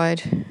to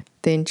ride.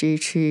 Then due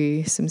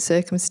to some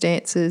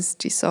circumstances,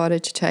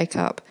 decided to take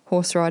up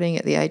horse riding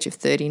at the age of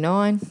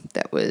 39.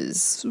 That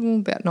was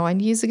about 9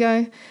 years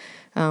ago.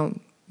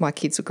 My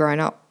kids were grown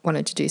up,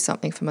 wanted to do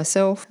something for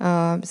myself.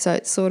 So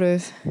it's sort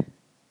of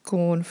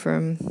gone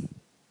from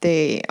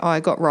there.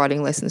 I got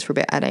riding lessons for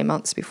about 18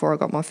 months before I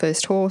got my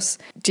first horse.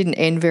 Didn't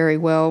end very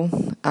well.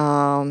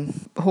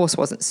 Horse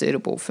wasn't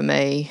suitable for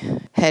me.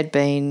 Had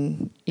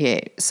been,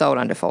 sold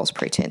under false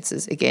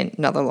pretenses. Again,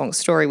 another long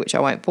story which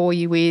I won't bore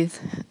you with.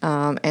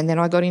 And then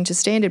I got into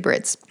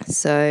standardbreds.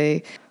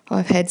 So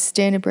I've had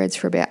standardbreds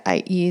for about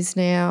 8 years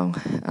now.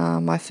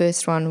 My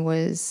first one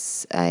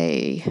was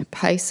a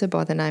pacer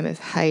by the name of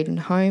Hayden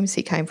Holmes.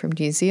 He came from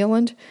New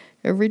Zealand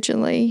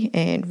originally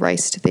and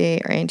raced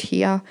there and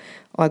here.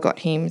 I got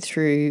him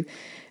through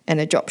an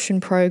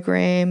adoption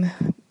program,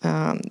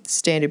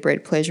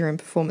 Standardbred Pleasure and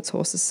Performance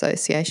Horse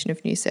Association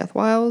of New South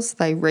Wales.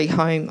 They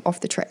rehome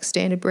off-the-track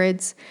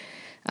standardbreds.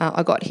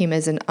 I got him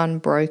as an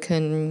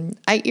unbroken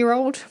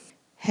 8-year-old.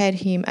 Had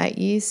him 8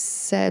 years.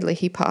 Sadly,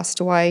 he passed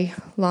away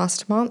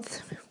last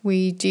month.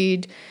 We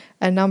did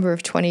a number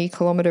of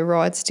 20-kilometre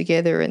rides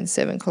together and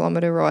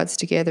 7-kilometre rides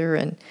together,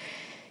 and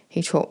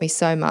he taught me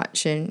so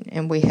much,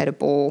 and we had a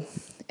ball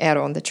out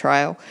on the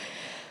trail.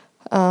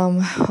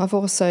 I've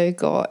also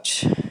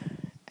got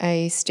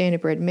a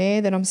standardbred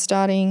mare that I'm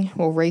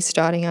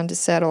restarting under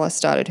saddle. I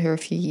started her a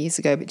few years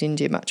ago but didn't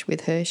do much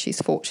with her.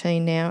 She's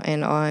 14 now,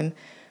 and I'm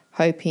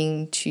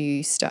hoping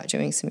to start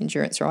doing some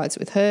endurance rides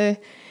with her.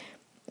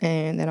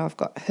 And then I've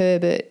got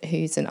Herbert,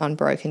 who's an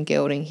unbroken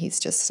gelding. He's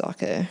just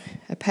like a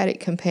paddock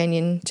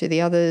companion to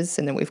the others.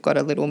 And then we've got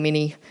a little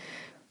mini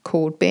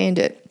called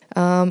Bandit.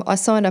 I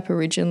signed up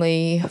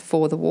originally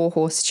for the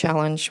Warhorse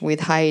Challenge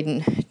with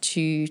Hayden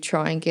to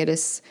try and get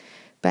us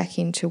back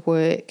into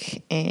work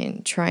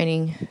and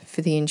training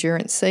for the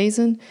endurance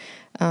season.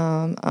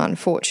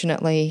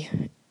 Unfortunately,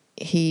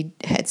 he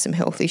had some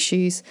health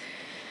issues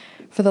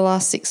for the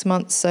last 6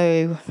 months,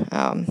 so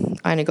I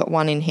only got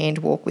one in-hand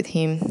walk with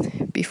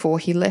him before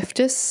he left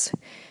us.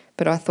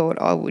 But I thought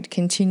I would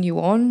continue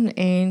on,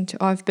 and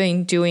I've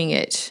been doing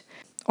it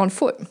on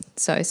foot.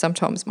 So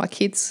sometimes my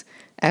kids,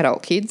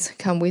 adult kids,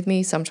 come with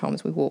me.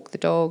 Sometimes we walk the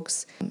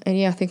dogs.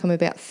 And I think I'm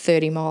about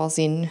 30 miles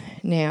in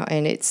now,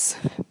 and it's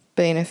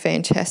been a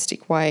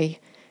fantastic way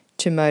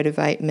to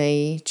motivate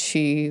me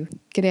to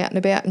get out and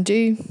about and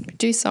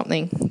do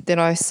something. Then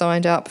I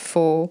signed up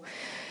for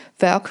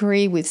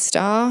Valkyrie with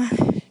Star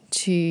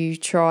to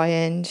try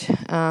and,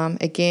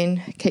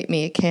 again, keep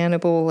me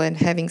accountable and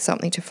having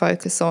something to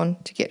focus on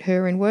to get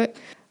her in work.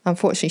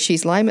 Unfortunately,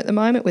 she's lame at the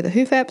moment with a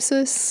hoof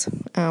abscess.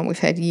 We've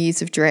had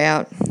years of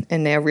drought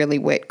and now really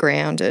wet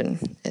ground,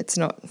 and it's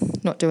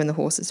not doing the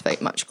horse's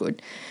feet much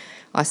good.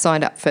 I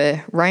signed up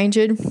for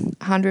Ranged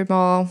 100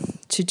 mile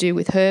to do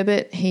with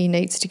Herbert. He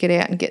needs to get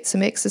out and get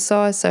some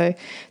exercise, so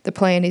the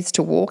plan is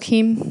to walk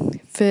him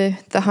for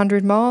the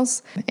 100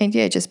 miles and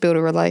just build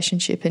a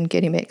relationship and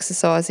get him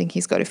exercising.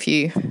 He's got a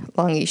few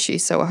lung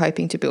issues, so we're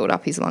hoping to build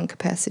up his lung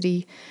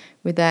capacity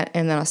with that.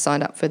 And then I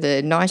signed up for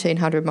the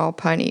 1900 mile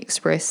Pony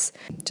Express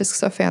just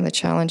because I found the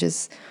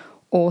challenges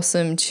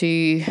awesome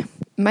to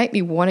make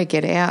me want to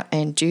get out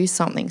and do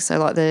something.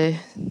 So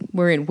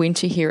we're in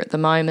winter here at the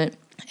moment,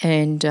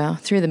 and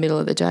through the middle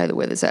of the day the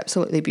weather's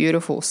absolutely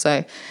beautiful,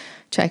 so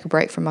take a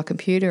break from my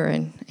computer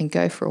and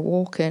go for a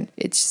walk. And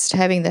it's just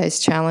having those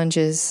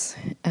challenges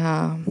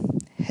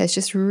has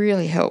just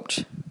really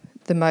helped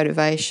the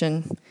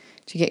motivation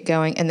to get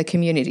going. And the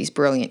community's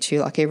brilliant too.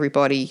 Like,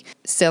 everybody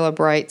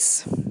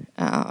celebrates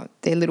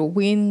their little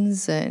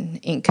wins and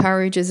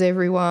encourages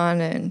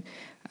everyone, and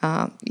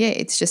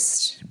it's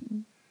just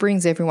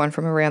brings everyone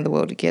from around the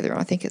world together.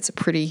 I think it's a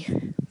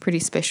pretty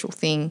special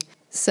thing.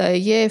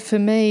 So for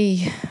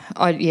me,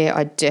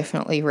 I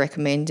definitely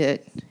recommend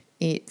it.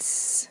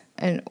 It's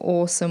an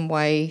awesome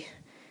way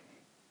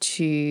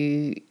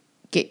to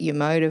get you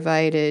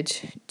motivated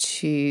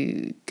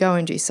to go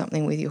and do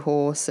something with your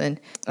horse, and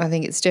I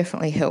think it's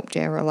definitely helped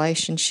our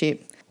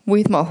relationship.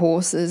 with my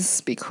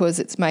horses because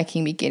it's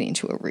making me get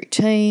into a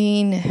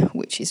routine,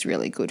 which is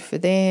really good for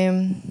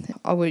them.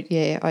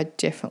 I'd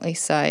definitely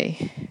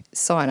say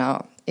sign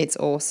up. It's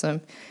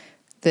awesome.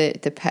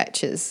 The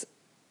patches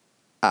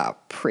are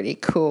pretty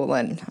cool,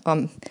 and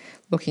I'm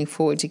looking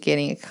forward to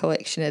getting a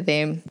collection of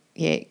them.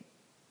 Yeah,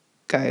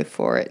 go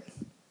for it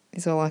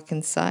is all I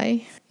can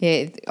say.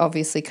 Yeah,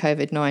 obviously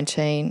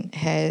COVID-19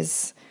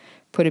 has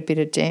put a bit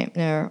of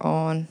dampener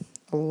on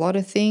a lot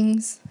of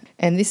things,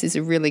 and this is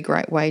a really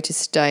great way to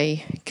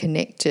stay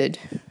connected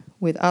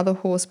with other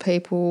horse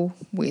people,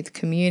 with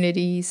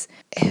communities.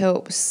 It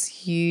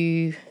helps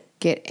you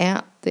get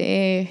out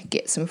there,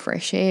 get some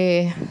fresh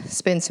air,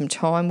 spend some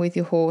time with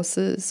your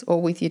horses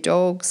or with your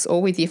dogs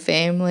or with your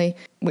family,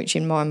 which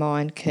in my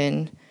mind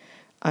can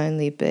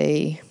only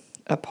be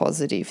a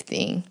positive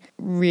thing.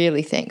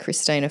 Really thank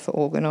Christina for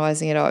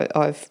organising it.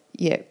 I've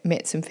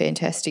met some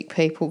fantastic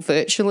people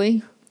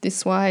virtually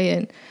this way,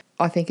 and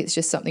I think it's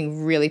just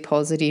something really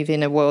positive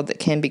in a world that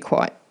can be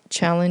quite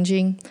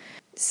challenging.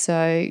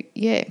 So,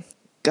 yeah,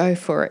 go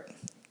for it.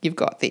 You've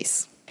got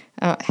this.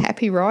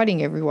 Happy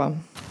riding,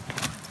 everyone.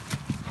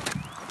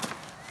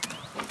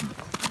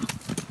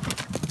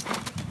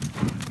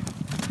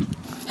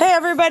 Hey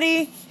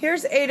everybody,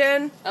 here's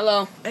Aiden.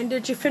 Hello. And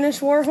did you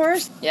finish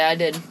Warhorse? Yeah, I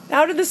did.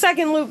 How did the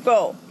second loop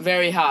go?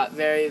 Very hot.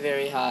 Very,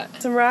 very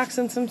hot. Some rocks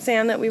and some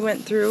sand that we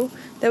went through,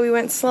 that we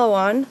went slow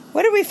on.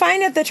 What did we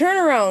find at the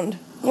turnaround?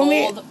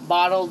 Cold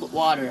bottled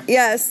water.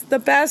 Yes, the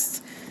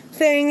best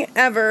thing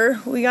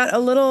ever. We got a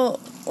little,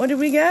 what did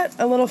we get?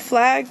 A little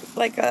flag,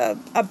 like a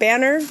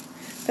banner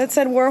that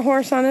said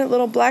Warhorse on it,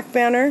 little black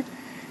banner.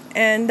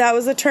 And that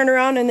was a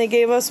turnaround, and they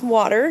gave us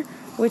water,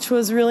 which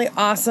was really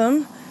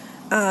awesome.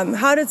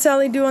 How did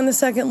Sally do on the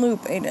second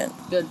loop, Aiden?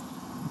 Good.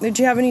 Did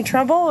you have any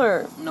trouble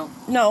or? No.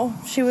 No,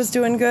 she was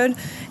doing good.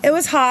 It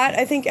was hot.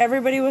 I think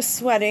everybody was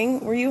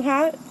sweating. Were you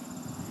hot?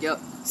 Yep.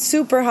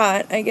 Super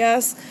hot, I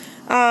guess.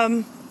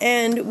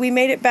 And we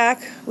made it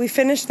back. We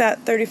finished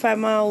that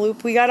 35-mile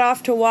loop. We got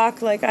off to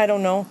walk like, I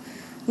don't know,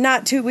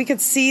 we could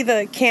see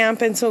the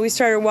camp, and so we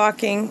started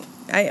walking.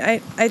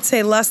 I'd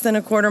say less than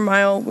a quarter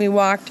mile we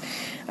walked.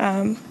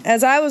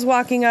 As I was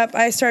walking up,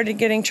 I started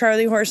getting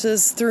Charlie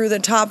horses through the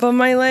top of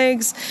my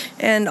legs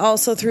and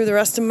also through the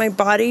rest of my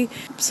body.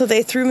 So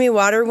they threw me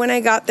water. When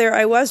I got there,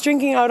 I was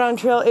drinking out on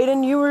trail.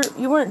 Aiden,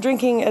 you weren't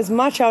drinking as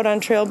much out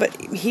on trail, but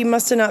he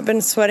must have not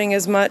been sweating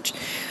as much.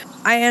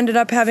 I ended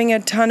up having a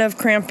ton of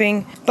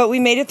cramping, but we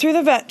made it through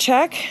the vet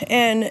check,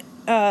 and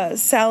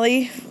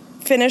Sally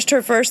finished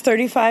her first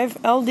 35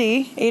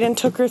 LD. Aiden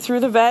took her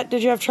through the vet.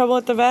 Did you have trouble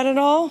at the vet at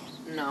all?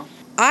 No.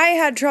 I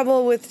had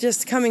trouble with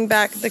just coming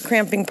back, the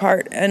cramping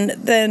part, and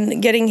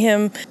then getting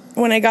him.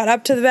 When I got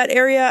up to the vet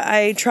area,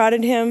 I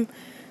trotted him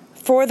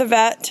for the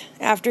vet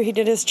after he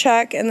did his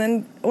check, and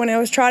then when I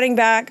was trotting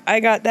back,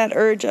 I got that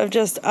urge of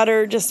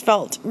just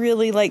felt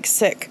really like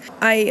sick.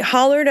 I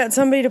hollered at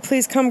somebody to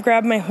please come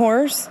grab my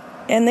horse,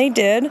 and they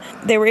did.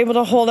 They were able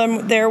to hold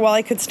him there while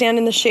I could stand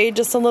in the shade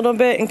just a little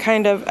bit,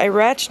 and I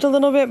retched a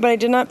little bit, but I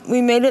did not.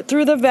 We made it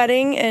through the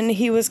vetting, and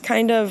he was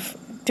kind of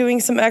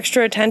doing some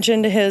extra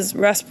attention to his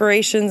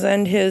respirations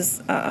and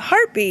his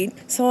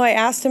heartbeat. So I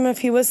asked him if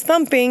he was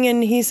thumping,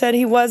 and he said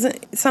he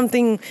wasn't,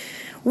 something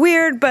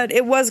weird, but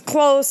it was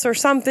close or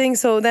something.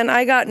 So then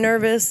I got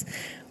nervous.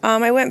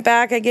 I went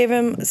back, I gave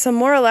him some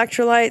more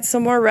electrolytes,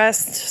 some more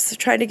rest,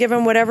 tried to give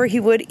him whatever he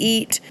would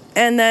eat.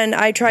 And then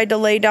I tried to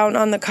lay down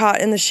on the cot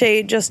in the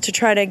shade just to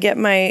try to get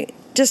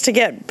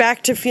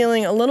back to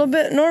feeling a little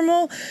bit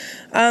normal.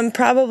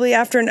 Probably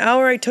after an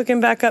hour, I took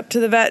him back up to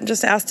the vet and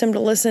just asked him to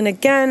listen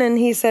again, and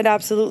he said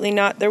absolutely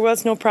not. There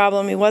was no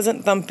problem. He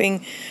wasn't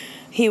thumping.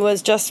 He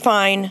was just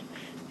fine.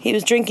 He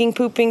was drinking,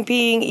 pooping,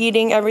 peeing,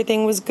 eating.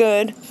 Everything was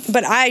good.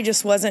 But I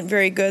just wasn't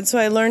very good, so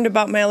I learned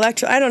about my I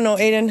don't know,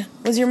 Aiden.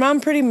 Was your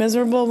mom pretty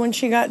miserable when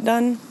she got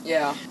done?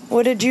 Yeah.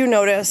 What did you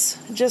notice?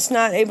 Just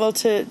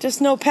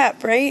no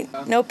pep, right?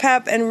 Yeah. No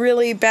pep and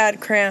really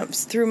bad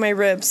cramps through my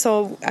ribs.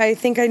 So I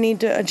think I need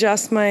to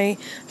adjust my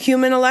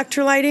human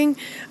electrolyting.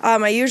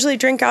 I usually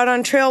drink out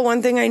on trail.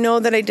 One thing I know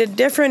that I did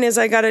different is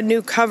I got a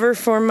new cover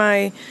for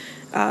my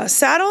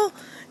saddle.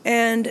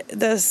 And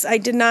I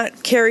did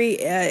not carry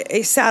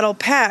a saddle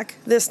pack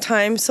this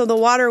time, so the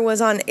water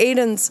was on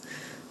Aiden's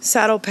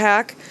saddle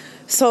pack.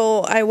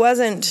 So I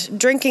wasn't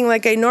drinking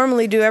like I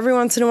normally do. Every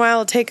once in a while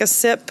I'll take a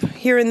sip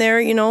here and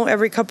there,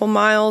 every couple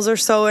miles or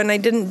so, and I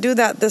didn't do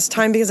that this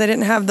time because I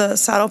didn't have the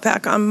saddle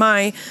pack on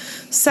my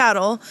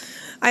saddle.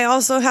 I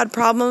also had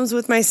problems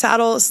with my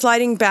saddle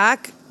sliding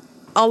back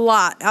a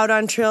lot out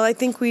on trail. I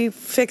think we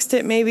fixed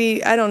it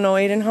maybe, I don't know,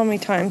 Aiden, how many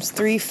times?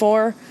 3,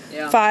 4,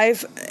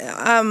 5,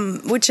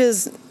 which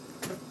is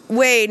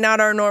way not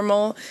our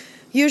normal.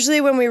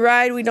 Usually when we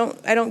ride,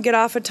 I don't get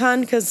off a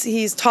ton because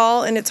he's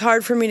tall and it's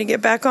hard for me to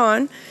get back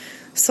on.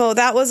 So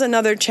that was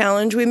another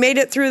challenge. We made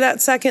it through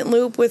that second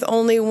loop with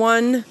only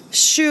one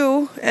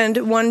shoe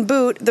and one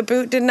boot. The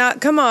boot did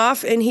not come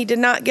off and he did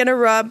not get a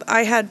rub.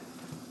 I had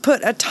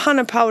put a ton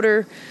of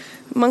powder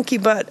monkey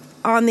butt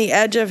on the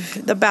edge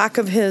of the back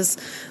of his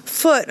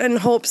foot in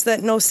hopes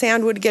that no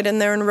sand would get in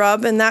there and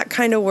rub, and that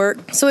kind of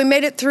worked. So we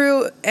made it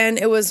through, and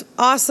it was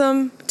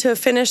awesome to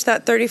finish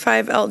that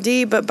 35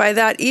 LD, but by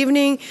that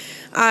evening,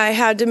 I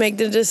had to make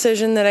the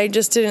decision that I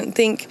just didn't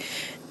think,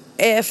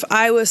 if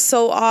I was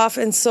so off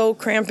and so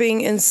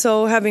cramping and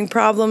so having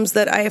problems,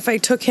 that if I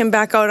took him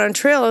back out on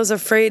trail, I was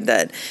afraid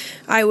that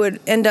I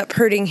would end up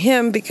hurting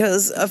him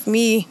because of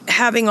me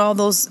having all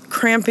those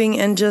cramping,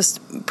 and just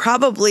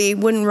probably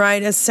wouldn't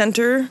ride as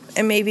center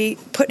and maybe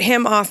put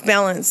him off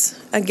balance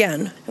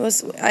again.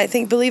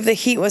 Believe the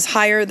heat was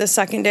higher the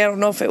second day. I don't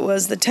know if it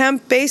was the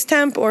base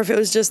temp, or if it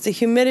was just the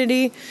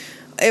humidity.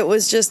 It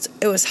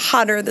was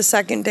hotter the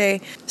second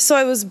day. So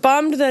I was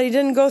bummed that I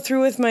didn't go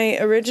through with my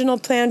original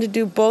plan to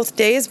do both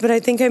days, but I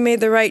think I made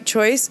the right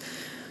choice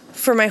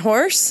for my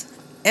horse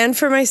and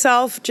for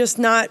myself, just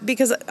not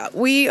because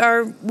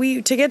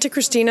to get to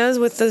Christina's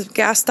with the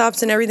gas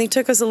stops and everything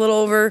took us a little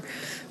over,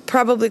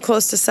 probably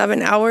close to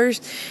 7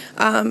 hours.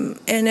 And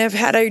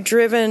had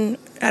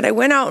I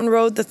went out and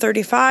rode the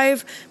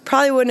 35,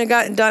 probably wouldn't have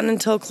gotten done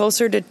until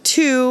closer to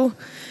 2,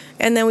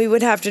 and then we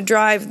would have to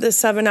drive the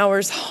 7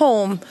 hours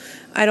home.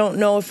 I don't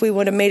know if we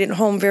would have made it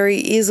home very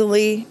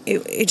easily.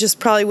 It just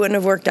probably wouldn't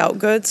have worked out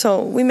good.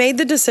 So we made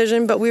the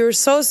decision, but we were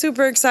so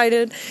super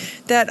excited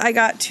that I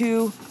got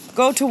to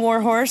go to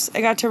Warhorse.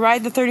 I got to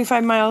ride the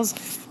 35 miles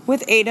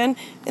with Aiden,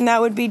 and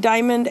that would be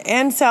Diamond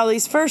and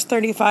Sally's first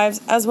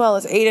 35s, as well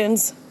as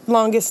Aiden's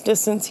longest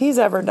distance he's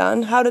ever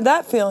done. How did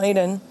that feel,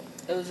 Aiden?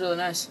 It was really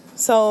nice.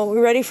 So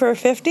we ready for a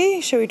 50?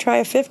 Should we try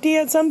a 50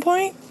 at some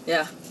point?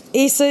 Yeah.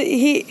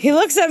 He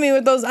looks at me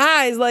with those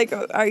eyes like,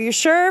 are you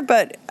sure?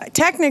 But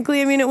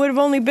technically, it would have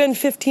only been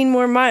 15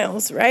 more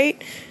miles,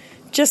 right?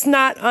 Just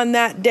not on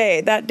that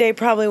day. That day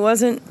probably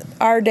wasn't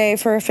our day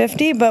for a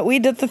 50, but we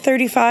did the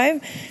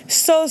 35.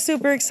 So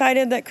super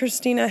excited that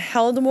Christina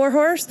held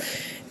Warhorse,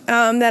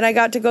 that I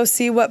got to go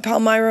see what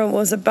Palmyra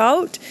was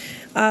about.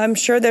 I'm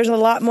sure there's a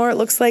lot more. It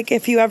looks like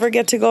if you ever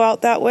get to go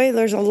out that way,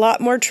 there's a lot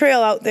more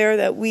trail out there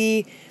that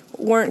we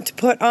weren't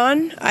put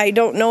on. I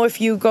don't know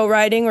if you go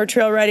riding or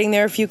trail riding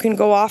there, if you can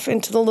go off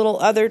into the little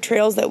other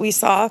trails that we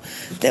saw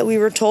that we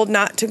were told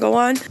not to go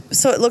on.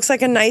 So it looks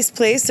like a nice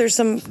place. There's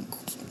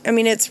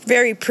it's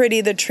very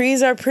pretty. The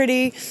trees are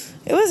pretty.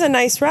 It was a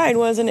nice ride,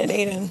 wasn't it,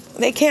 Aiden?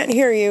 They can't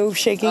hear you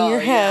shaking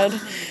your head.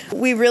 Yeah.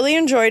 We really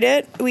enjoyed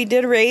it. We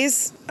did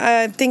raise,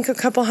 I think, a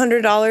couple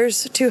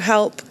 $100 to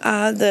help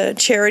the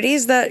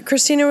charities that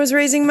Christina was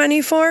raising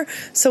money for.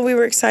 So we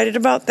were excited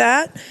about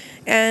that.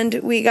 And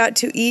we got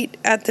to eat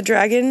at the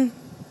Dragon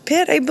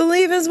Pit, I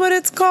believe is what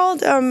it's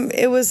called.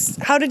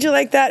 How did you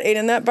like that,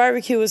 Aiden? That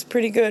barbecue was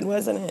pretty good,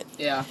 wasn't it?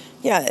 Yeah.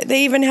 Yeah,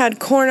 they even had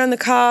corn on the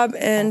cob,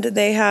 and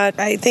they had,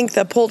 I think,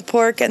 the pulled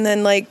pork, and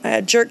then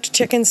jerked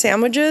chicken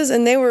sandwiches,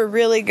 and they were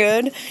really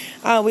good.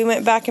 We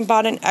went back and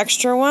bought an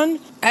extra one.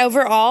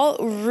 Overall,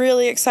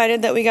 really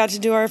excited that we got to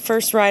do our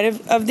first ride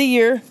of the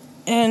year,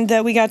 and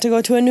that we got to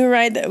go to a new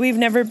ride that we've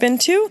never been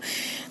to,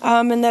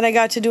 and that I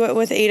got to do it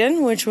with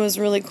Aiden, which was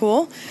really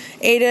cool.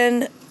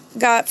 Aiden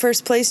got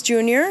first place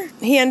junior.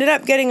 He ended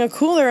up getting a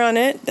cooler on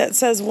it that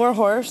says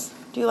Warhorse.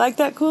 Do you like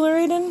that cooler,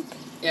 Aiden?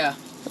 Yeah.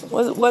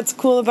 What's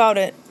cool about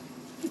it?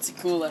 It's a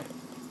cooler.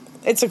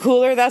 It's a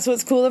cooler? That's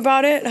what's cool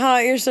about it?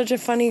 You're such a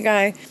funny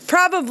guy.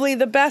 Probably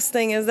the best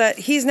thing is that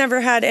he's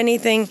never had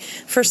anything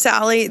for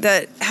Sally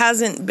that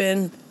hasn't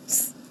been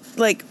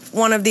like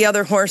one of the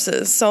other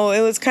horses. So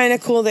it was kind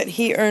of cool that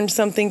he earned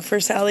something for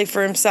Sally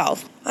for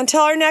himself.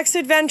 Until our next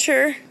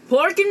adventure.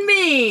 Pork and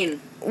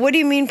bean. What do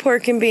you mean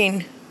pork and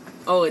bean?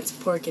 Oh, it's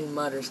pork and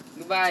mutters.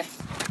 Goodbye.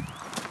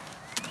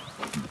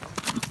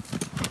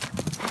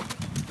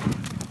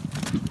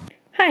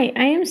 Hi,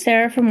 I am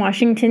Sarah from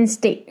Washington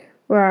State,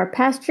 where our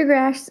pasture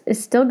grass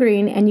is still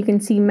green and you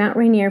can see Mount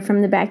Rainier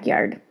from the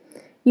backyard.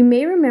 You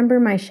may remember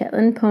my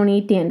Shetland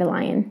pony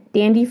Dandelion,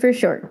 Dandy for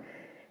short,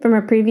 from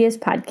a previous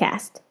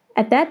podcast.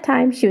 At that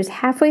time, she was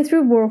halfway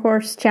through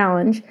Warhorse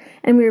Challenge,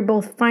 and we were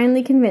both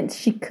finally convinced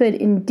she could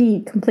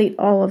indeed complete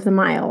all of the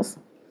miles.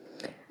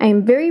 I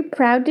am very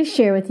proud to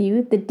share with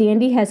you that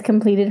Dandy has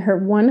completed her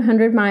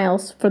 100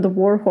 miles for the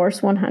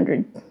Warhorse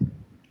 100.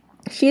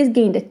 She has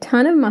gained a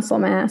ton of muscle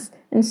mass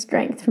and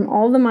strength from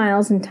all the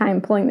miles and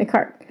time pulling the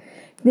cart.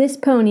 This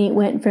pony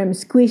went from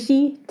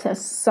squishy to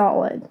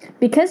solid.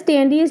 Because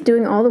Dandy is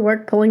doing all the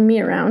work pulling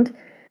me around,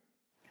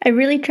 I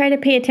really try to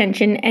pay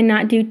attention and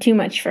not do too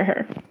much for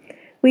her.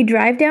 We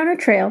drive down a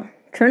trail,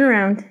 turn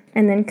around,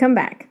 and then come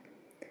back.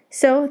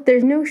 So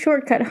there's no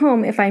shortcut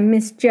home if I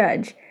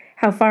misjudge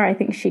how far I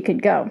think she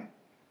could go.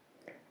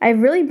 I've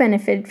really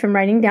benefited from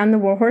writing down the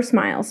Warhorse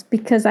miles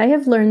because I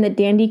have learned that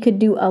Dandy could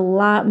do a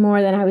lot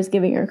more than I was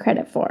giving her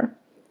credit for.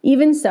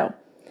 Even so,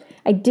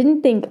 I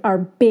didn't think our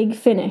big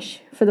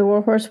finish for the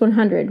Warhorse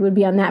 100 would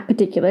be on that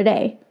particular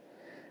day.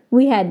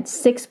 We had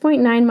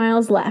 6.9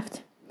 miles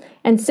left,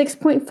 and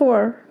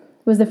 6.4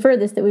 was the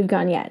furthest that we've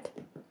gone yet.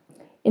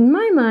 In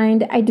my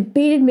mind, I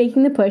debated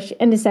making the push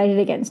and decided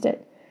against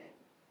it.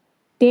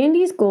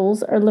 Dandy's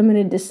goals are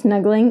limited to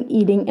snuggling,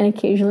 eating, and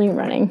occasionally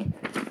running.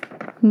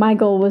 my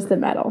goal was the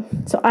medal,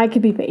 so I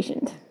could be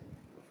patient.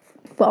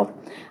 Well,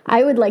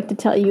 I would like to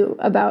tell you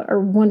about our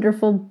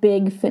wonderful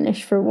big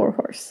finish for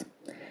Warhorse.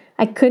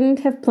 I couldn't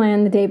have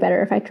planned the day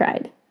better if I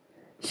tried.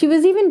 She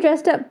was even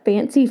dressed up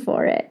fancy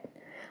for it.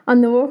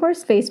 On the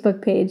Warhorse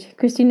Facebook page,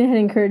 Christina had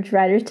encouraged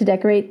riders to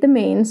decorate the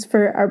manes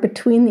for our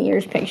between the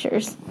ears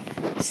pictures.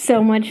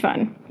 So much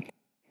fun.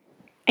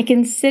 I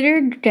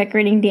considered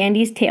decorating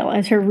Dandy's tail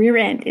as her rear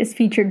end is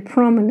featured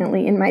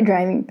prominently in my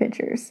driving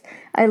pictures.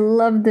 I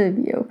love the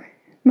view.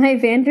 My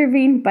Van der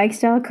Veen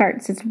bike-style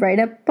cart sits right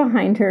up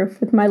behind her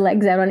with my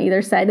legs out on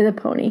either side of the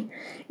pony.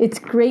 It's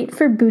great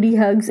for booty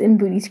hugs and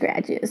booty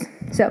scratches.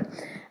 So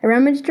I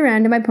rummaged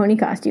around in my pony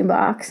costume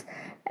box,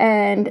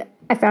 and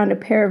I found a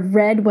pair of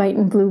red, white,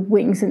 and blue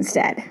wings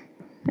instead.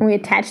 And we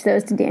attached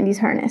those to Dandy's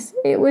harness.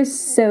 It was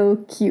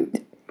so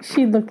cute.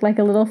 She looked like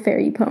a little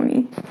fairy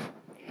pony.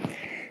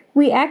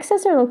 We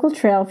access our local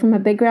trail from a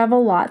big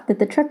gravel lot that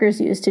the truckers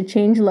use to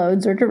change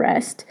loads or to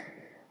rest.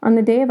 On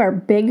the day of our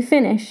big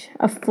finish,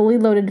 a fully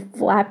loaded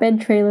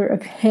flatbed trailer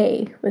of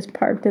hay was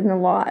parked in the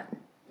lot.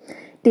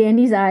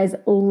 Dandy's eyes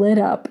lit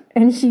up,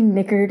 and she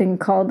nickered and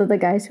called to the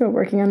guys who were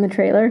working on the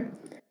trailer.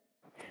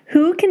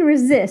 Who can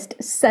resist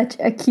such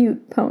a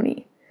cute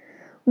pony?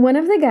 One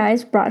of the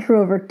guys brought her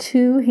over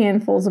 2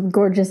 handfuls of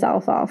gorgeous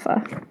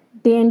alfalfa.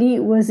 Dandy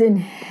was in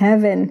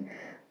heaven.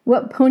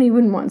 What pony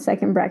wouldn't want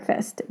second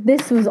breakfast?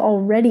 This was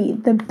already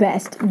the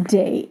best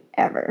day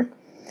ever.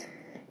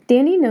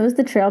 Dandy knows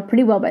the trail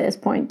pretty well by this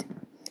point.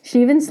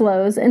 She even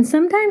slows, and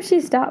sometimes she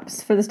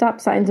stops for the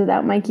stop signs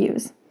without my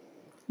cues.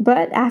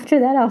 But after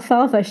that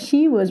alfalfa,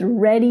 she was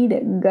ready to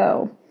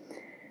go.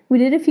 We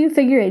did a few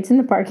figure eights in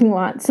the parking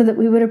lot so that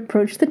we would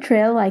approach the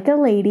trail like a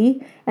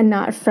lady and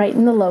not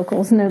frighten the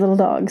locals and their little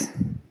dogs.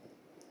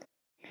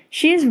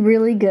 She is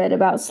really good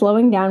about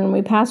slowing down when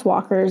we pass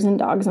walkers and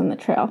dogs on the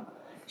trail.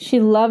 She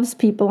loves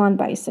people on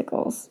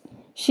bicycles.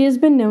 She has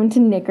been known to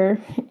nicker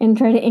and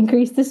try to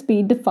increase the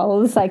speed to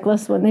follow the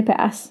cyclists when they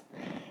pass,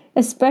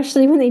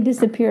 especially when they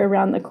disappear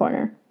around the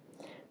corner.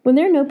 When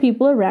there are no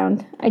people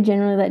around, I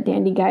generally let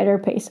Dandy guide our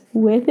pace.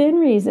 Within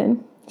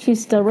reason,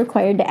 she's still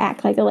required to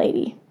act like a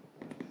lady.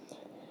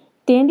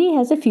 Dandy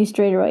has a few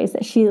straightaways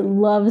that she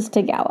loves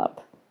to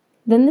gallop.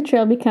 Then the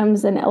trail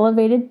becomes an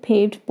elevated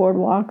paved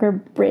boardwalk or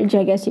bridge,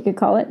 I guess you could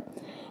call it.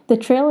 The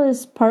trail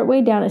is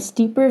partway down a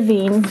steep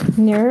ravine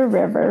near a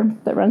river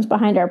that runs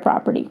behind our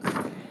property.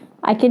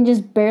 I can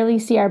just barely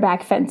see our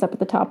back fence up at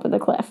the top of the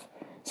cliff,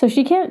 so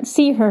she can't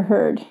see her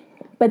herd,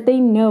 but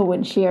they know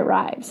when she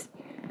arrives.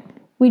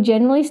 We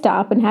generally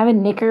stop and have a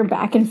nicker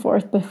back and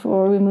forth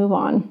before we move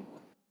on.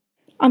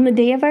 On the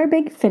day of our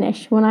big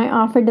finish, when I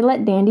offered to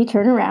let Dandy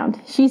turn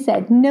around, she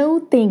said, "No,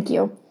 thank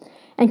you,"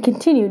 and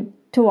continued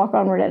to walk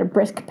onward at a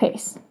brisk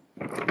pace.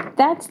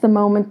 That's the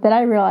moment that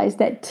I realized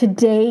that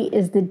today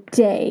is the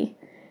day.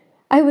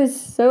 I was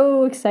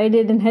so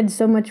excited and had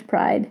so much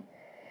pride.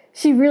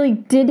 She really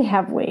did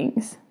have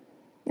wings.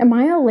 A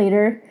mile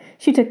later,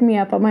 she took me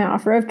up on my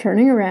offer of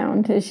turning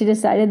around as she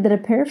decided that a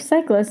pair of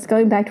cyclists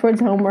going back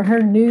towards home were her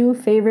new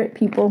favorite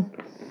people.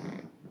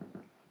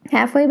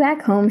 Halfway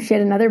back home, she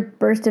had another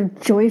burst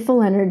of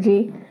joyful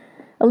energy,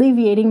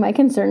 alleviating my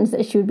concerns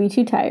that she would be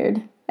too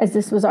tired, as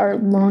this was our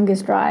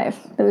longest drive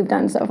that we've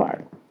done so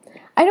far.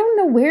 I don't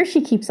know where she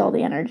keeps all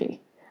the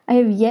energy. I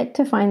have yet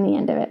to find the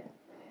end of it.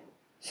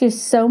 She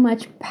has so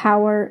much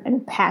power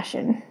and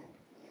passion.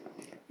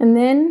 And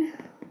then,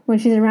 when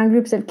she's around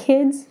groups of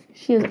kids,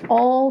 she is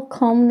all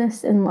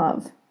calmness and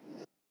love.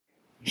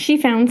 She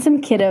found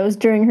some kiddos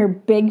during her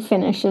big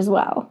finish as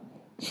well.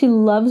 She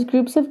loves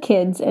groups of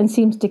kids and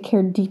seems to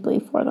care deeply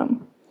for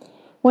them.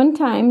 One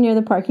time, near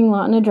the parking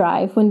lot on a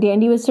drive, when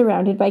Dandy was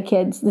surrounded by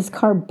kids, this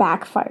car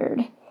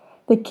backfired.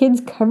 The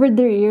kids covered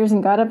their ears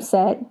and got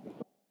upset.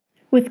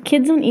 With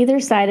kids on either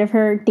side of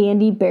her,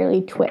 Dandy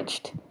barely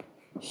twitched.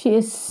 She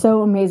is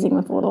so amazing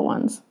with little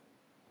ones.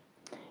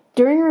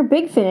 During her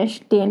big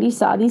finish, Dandy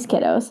saw these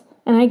kiddos,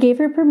 and I gave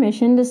her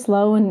permission to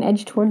slow and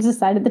edge towards the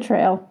side of the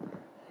trail.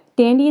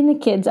 Dandy and the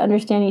kids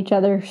understand each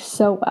other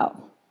so well.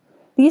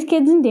 These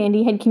kids and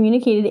Dandy had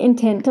communicated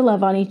intent to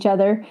love on each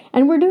other,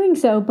 and were doing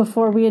so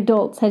before we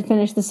adults had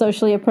finished the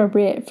socially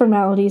appropriate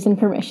formalities and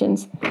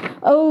permissions.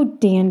 Oh,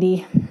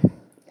 Dandy.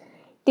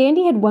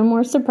 Dandy had one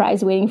more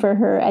surprise waiting for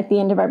her at the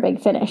end of our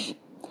big finish.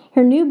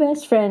 Her new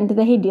best friend,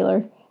 the hay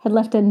dealer, had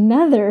left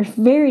another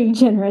very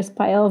generous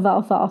pile of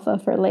alfalfa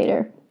for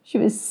later. She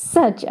was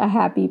such a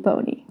happy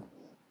pony.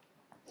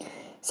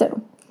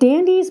 So,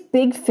 Dandy's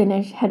big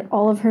finish had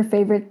all of her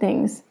favorite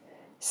things: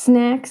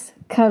 snacks,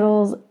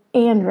 cuddles,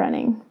 and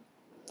running.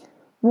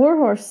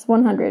 Warhorse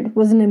 100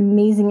 was an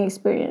amazing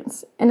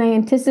experience, and I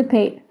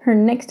anticipate her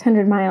next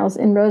 100 miles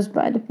in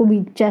Rosebud will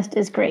be just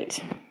as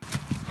great.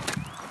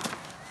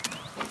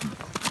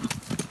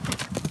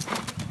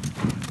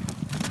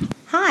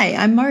 Hi,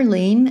 I'm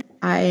Marlene.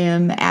 I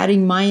am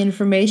adding my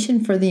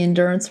information for the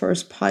Endurance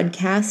Horse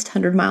Podcast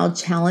 100 Mile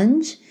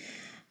Challenge.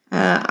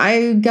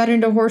 I got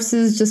into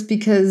horses just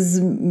because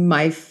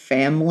my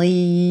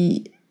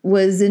family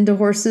was into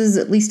horses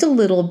at least a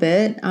little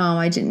bit.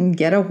 I didn't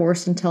get a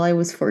horse until I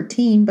was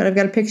 14, but I've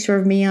got a picture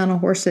of me on a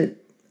horse at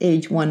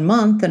age 1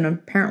 month, and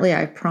apparently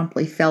I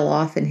promptly fell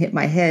off and hit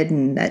my head,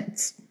 and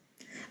that's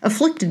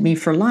afflicted me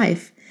for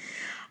life.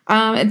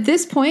 At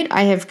this point,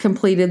 I have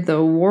completed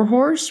the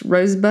Warhorse,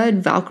 Rosebud,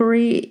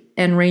 Valkyrie,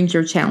 and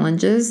Ranger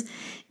challenges,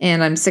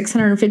 and I'm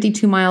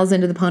 652 miles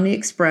into the Pony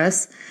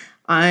Express.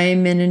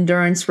 I'm an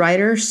endurance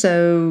rider,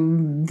 so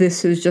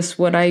this is just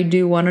what I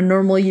do on a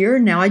normal year.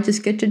 Now I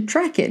just get to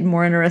track it in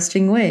more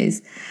interesting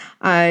ways.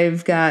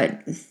 I've got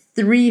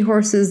 3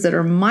 horses that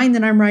are mine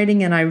that I'm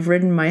riding, and I've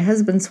ridden my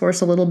husband's horse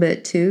a little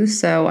bit too.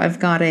 So I've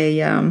got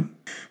an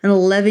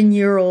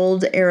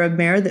 11-year-old Arab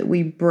mare that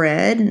we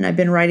bred, and I've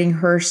been riding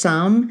her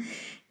some.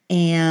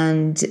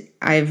 And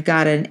I've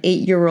got an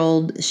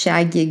 8-year-old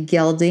Shaggy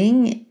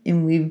gelding,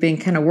 and we've been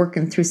kind of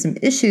working through some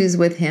issues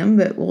with him,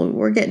 but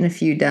we're getting a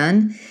few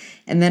done.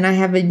 And then I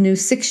have a new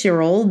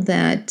 6-year-old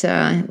that,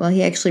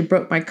 he actually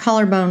broke my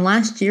collarbone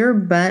last year,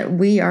 but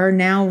we are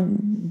now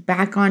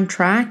back on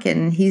track,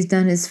 and he's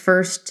done his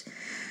first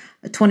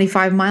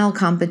 25-mile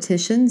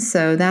competition,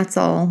 so that's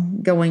all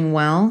going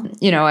well.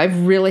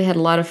 I've really had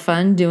a lot of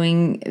fun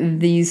doing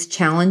these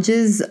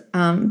challenges,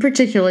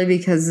 particularly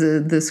because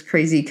of this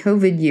crazy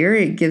COVID year.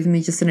 It gives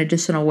me just an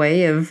additional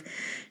way of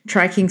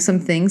tracking some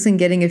things and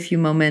getting a few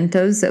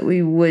mementos that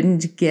we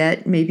wouldn't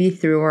get maybe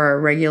through our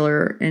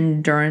regular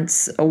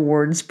endurance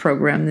awards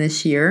program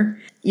this year.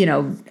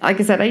 Like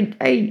I said,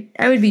 I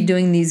would be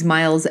doing these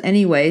miles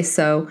anyway,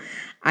 so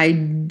I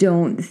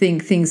don't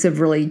think things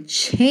have really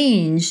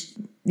changed,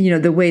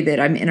 the way that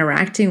I'm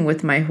interacting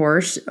with my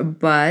horse,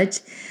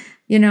 but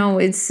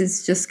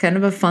it's just kind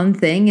of a fun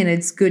thing, and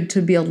it's good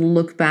to be able to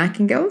look back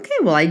and go, okay,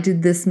 well, I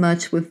did this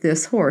much with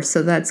this horse,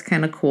 so that's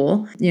kind of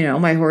cool.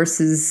 My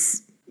horse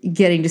is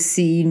getting to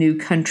see new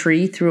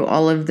country through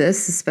all of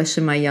this,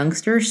 especially my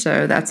youngster,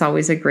 so that's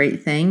always a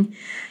great thing.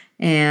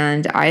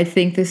 And I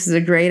think this is a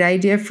great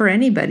idea for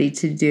anybody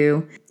to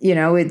do.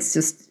 It's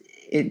just,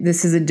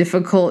 this is a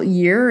difficult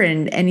year,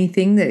 and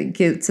anything that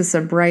gets us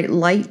a bright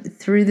light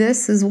through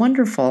this is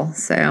wonderful.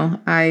 So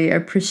I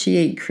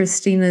appreciate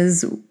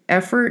Christina's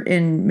effort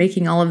in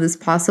making all of this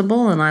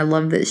possible, and I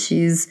love that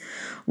she's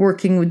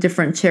working with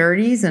different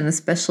charities, and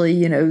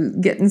especially,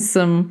 getting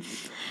some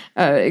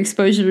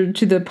exposure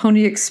to the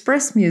Pony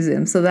Express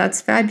Museum. So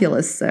that's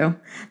fabulous. So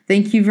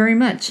thank you very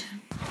much.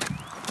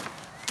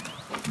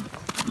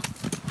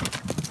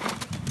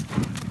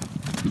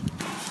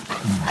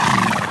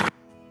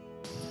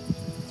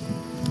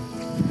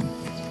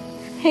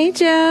 Hey,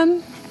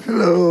 Jim.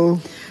 Hello.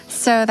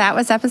 So that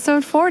was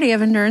episode 40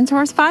 of Endurance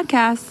Horse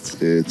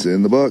Podcast. It's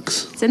in the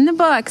books. It's in the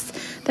books.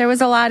 There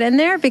was a lot in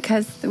there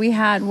because we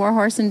had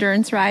Warhorse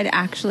Endurance Ride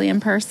actually in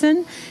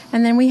person,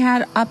 and then we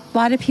had a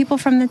lot of people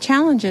from the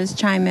challenges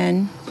chime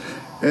in.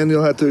 And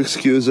you'll have to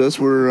excuse us.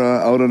 We're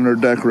out on our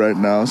deck right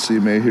now, so you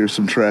may hear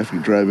some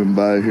traffic driving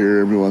by here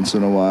every once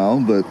in a while.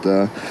 But,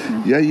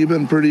 you've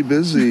been pretty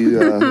busy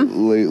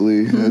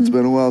lately. It's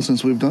been a while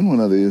since we've done one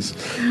of these.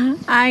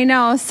 I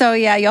know. So,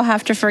 you'll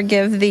have to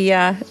forgive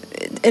the...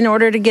 in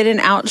order to get an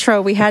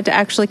outro, we had to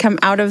actually come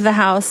out of the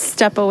house,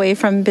 step away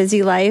from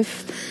busy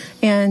life,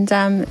 and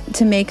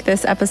to make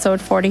this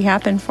episode 40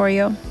 happen for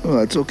you. Oh,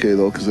 that's okay,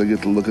 though, because I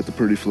get to look at the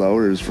pretty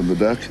flowers from the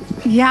deck.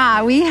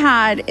 Yeah, we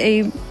had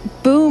a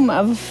boom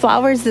of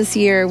flowers this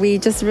year. We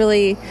just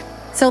really...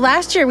 So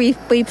last year we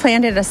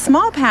planted a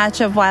small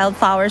patch of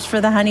wildflowers for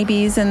the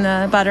honeybees and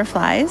the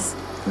butterflies.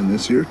 And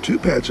this year, 2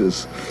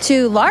 patches.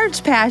 2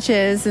 large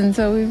patches, and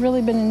so we've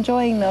really been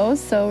enjoying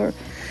those. So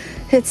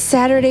it's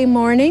Saturday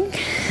morning,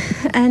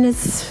 and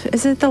is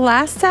it the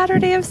last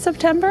Saturday of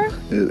September?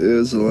 It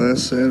is the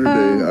last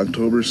Saturday.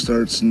 October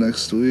starts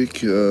next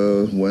week,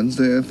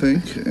 Wednesday, I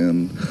think,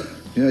 and...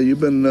 Yeah, you've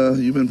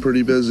been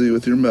pretty busy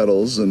with your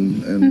medals,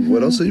 and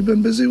what else have you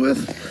been busy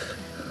with?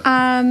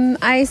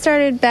 I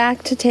started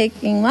back to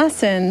taking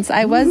lessons.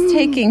 I was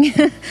taking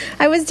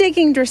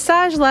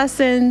dressage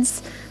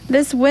lessons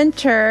this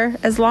winter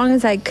as long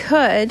as I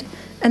could,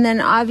 and then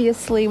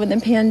obviously when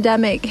the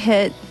pandemic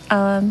hit,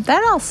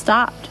 that all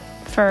stopped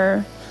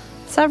for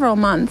several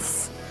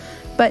months.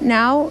 But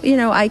now,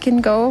 I can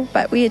go,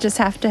 but we just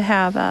have to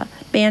have a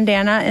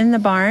bandana in the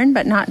barn,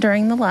 but not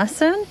during the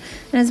lesson.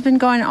 And it's been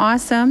going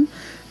awesome.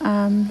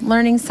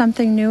 Learning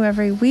something new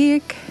every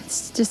week.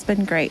 It's just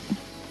been great.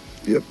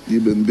 Yep,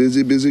 you've been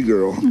busy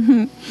girl.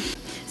 Mm-hmm.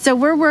 So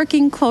we're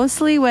working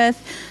closely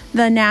with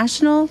the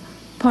National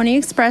Pony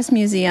Express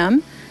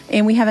Museum,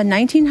 and we have a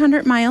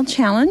 1,900-mile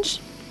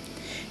challenge.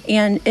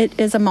 And it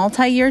is a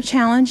multi-year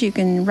challenge. You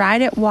can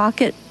ride it,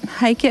 walk it,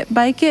 hike it,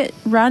 bike it,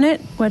 run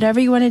it, whatever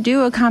you want to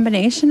do, a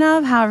combination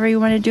of, however you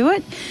want to do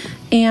it.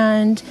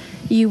 And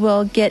you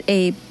will get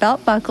a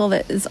belt buckle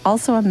that is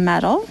also a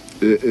medal.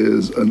 It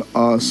is an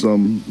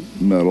awesome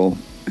medal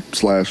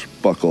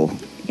 / buckle.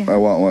 Yeah. I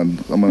want one.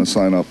 I'm going to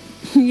sign up.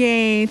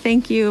 Yay,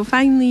 thank you.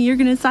 Finally, you're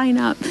going to sign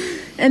up.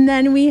 And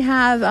then we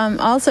have,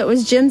 also, it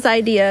was Jim's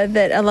idea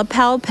that a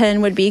lapel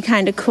pin would be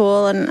kind of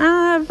cool. And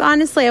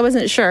honestly, I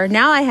wasn't sure.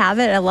 Now I have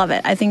it. I love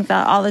it. I think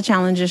that all the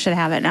challenges should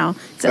have it now.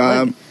 So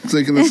I'm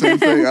thinking the same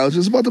thing. I was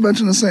just about to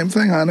mention the same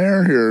thing on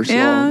air here. So,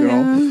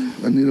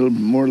 I need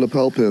more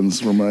lapel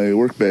pins for my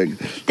work bag.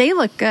 They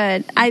look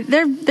good.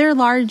 They're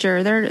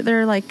larger.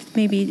 They're like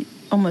maybe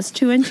almost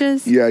 2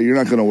 inches. Yeah, you're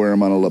not going to wear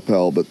them on a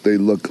lapel, but they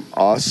look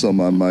awesome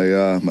on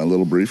my my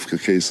little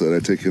briefcase that I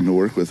take into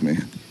work with me.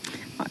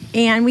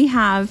 And we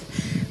have,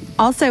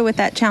 also with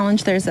that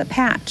challenge, there's a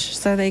patch.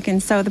 So they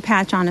can sew the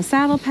patch on a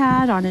saddle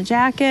pad, on a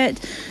jacket.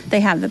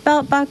 They have the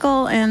belt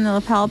buckle and the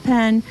lapel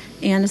pin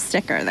and a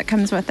sticker that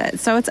comes with it.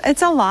 So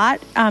it's a lot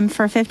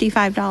for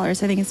 $55. I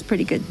think it's a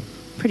pretty good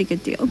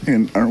deal.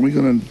 And aren't we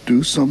going to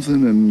do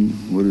something in,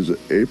 what is it,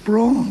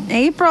 April?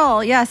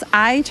 April, yes.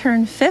 I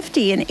turned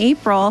 50 in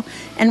April,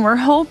 and we're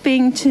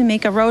hoping to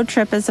make a road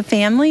trip as a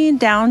family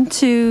down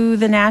to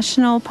the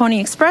National Pony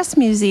Express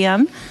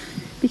Museum,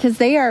 because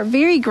they are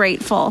very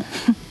grateful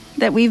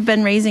that we've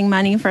been raising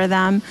money for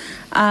them.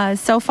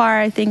 So far,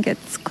 I think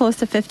it's close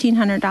to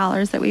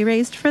 $1,500 that we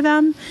raised for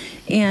them,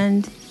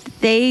 and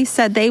they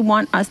said they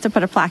want us to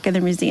put a plaque in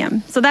the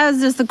museum. So that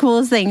was just the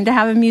coolest thing, to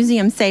have a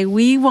museum say,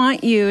 we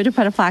want you to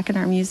put a plaque in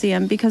our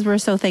museum because we're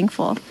so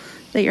thankful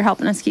that you're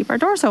helping us keep our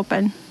doors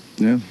open.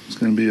 Yeah, it's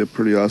going to be a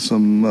pretty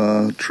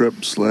awesome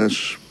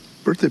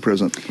trip/birthday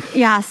present.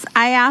 Yes,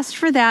 I asked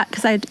for that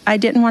because I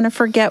didn't want to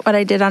forget what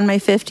I did on my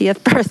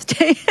 50th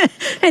birthday.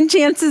 And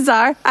chances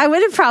are I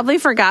would have probably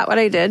forgot what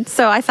I did.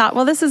 So I thought,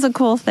 well, this is a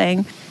cool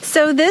thing.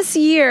 So this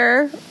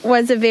year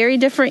was a very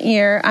different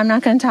year. I'm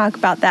not going to talk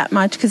about that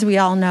much because we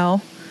all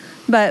know.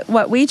 But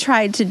what we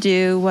tried to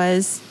do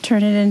was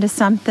turn it into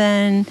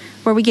something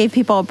where we gave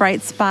people a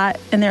bright spot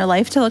in their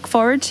life to look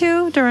forward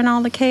to during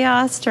all the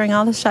chaos, during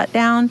all the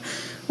shutdown.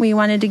 We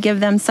wanted to give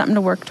them something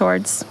to work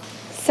towards.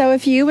 So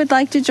if you would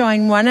like to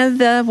join one of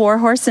the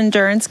Warhorse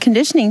Endurance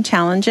Conditioning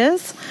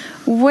Challenges,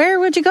 where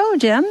would you go,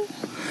 Jim?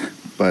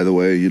 By the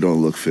way, you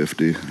don't look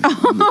 50.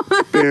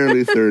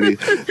 Barely 30.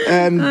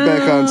 And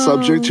back on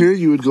subject here,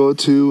 you would go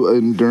to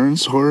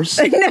Endurance Horse.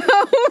 No.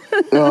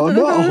 Oh,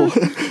 no.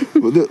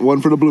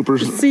 One for the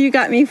bloopers. So you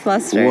got me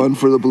flustered. One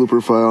for the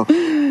blooper file.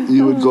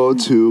 You would go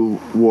to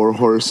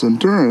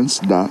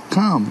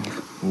warhorseendurance.com.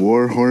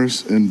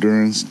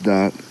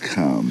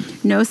 warhorseendurance.com.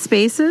 No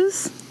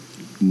spaces?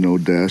 No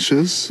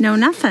dashes. No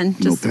nothing.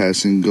 No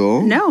passing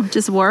go. No,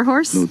 just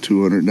Warhorse. No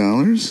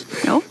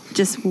 $200. Nope,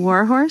 just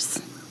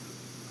Warhorse.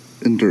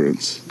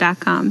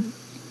 Endurance.com.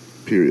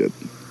 Period.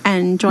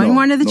 And join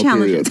one of the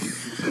challenges.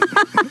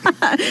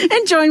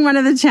 And join one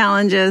of the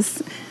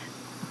challenges.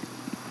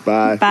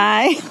 Bye.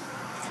 Bye.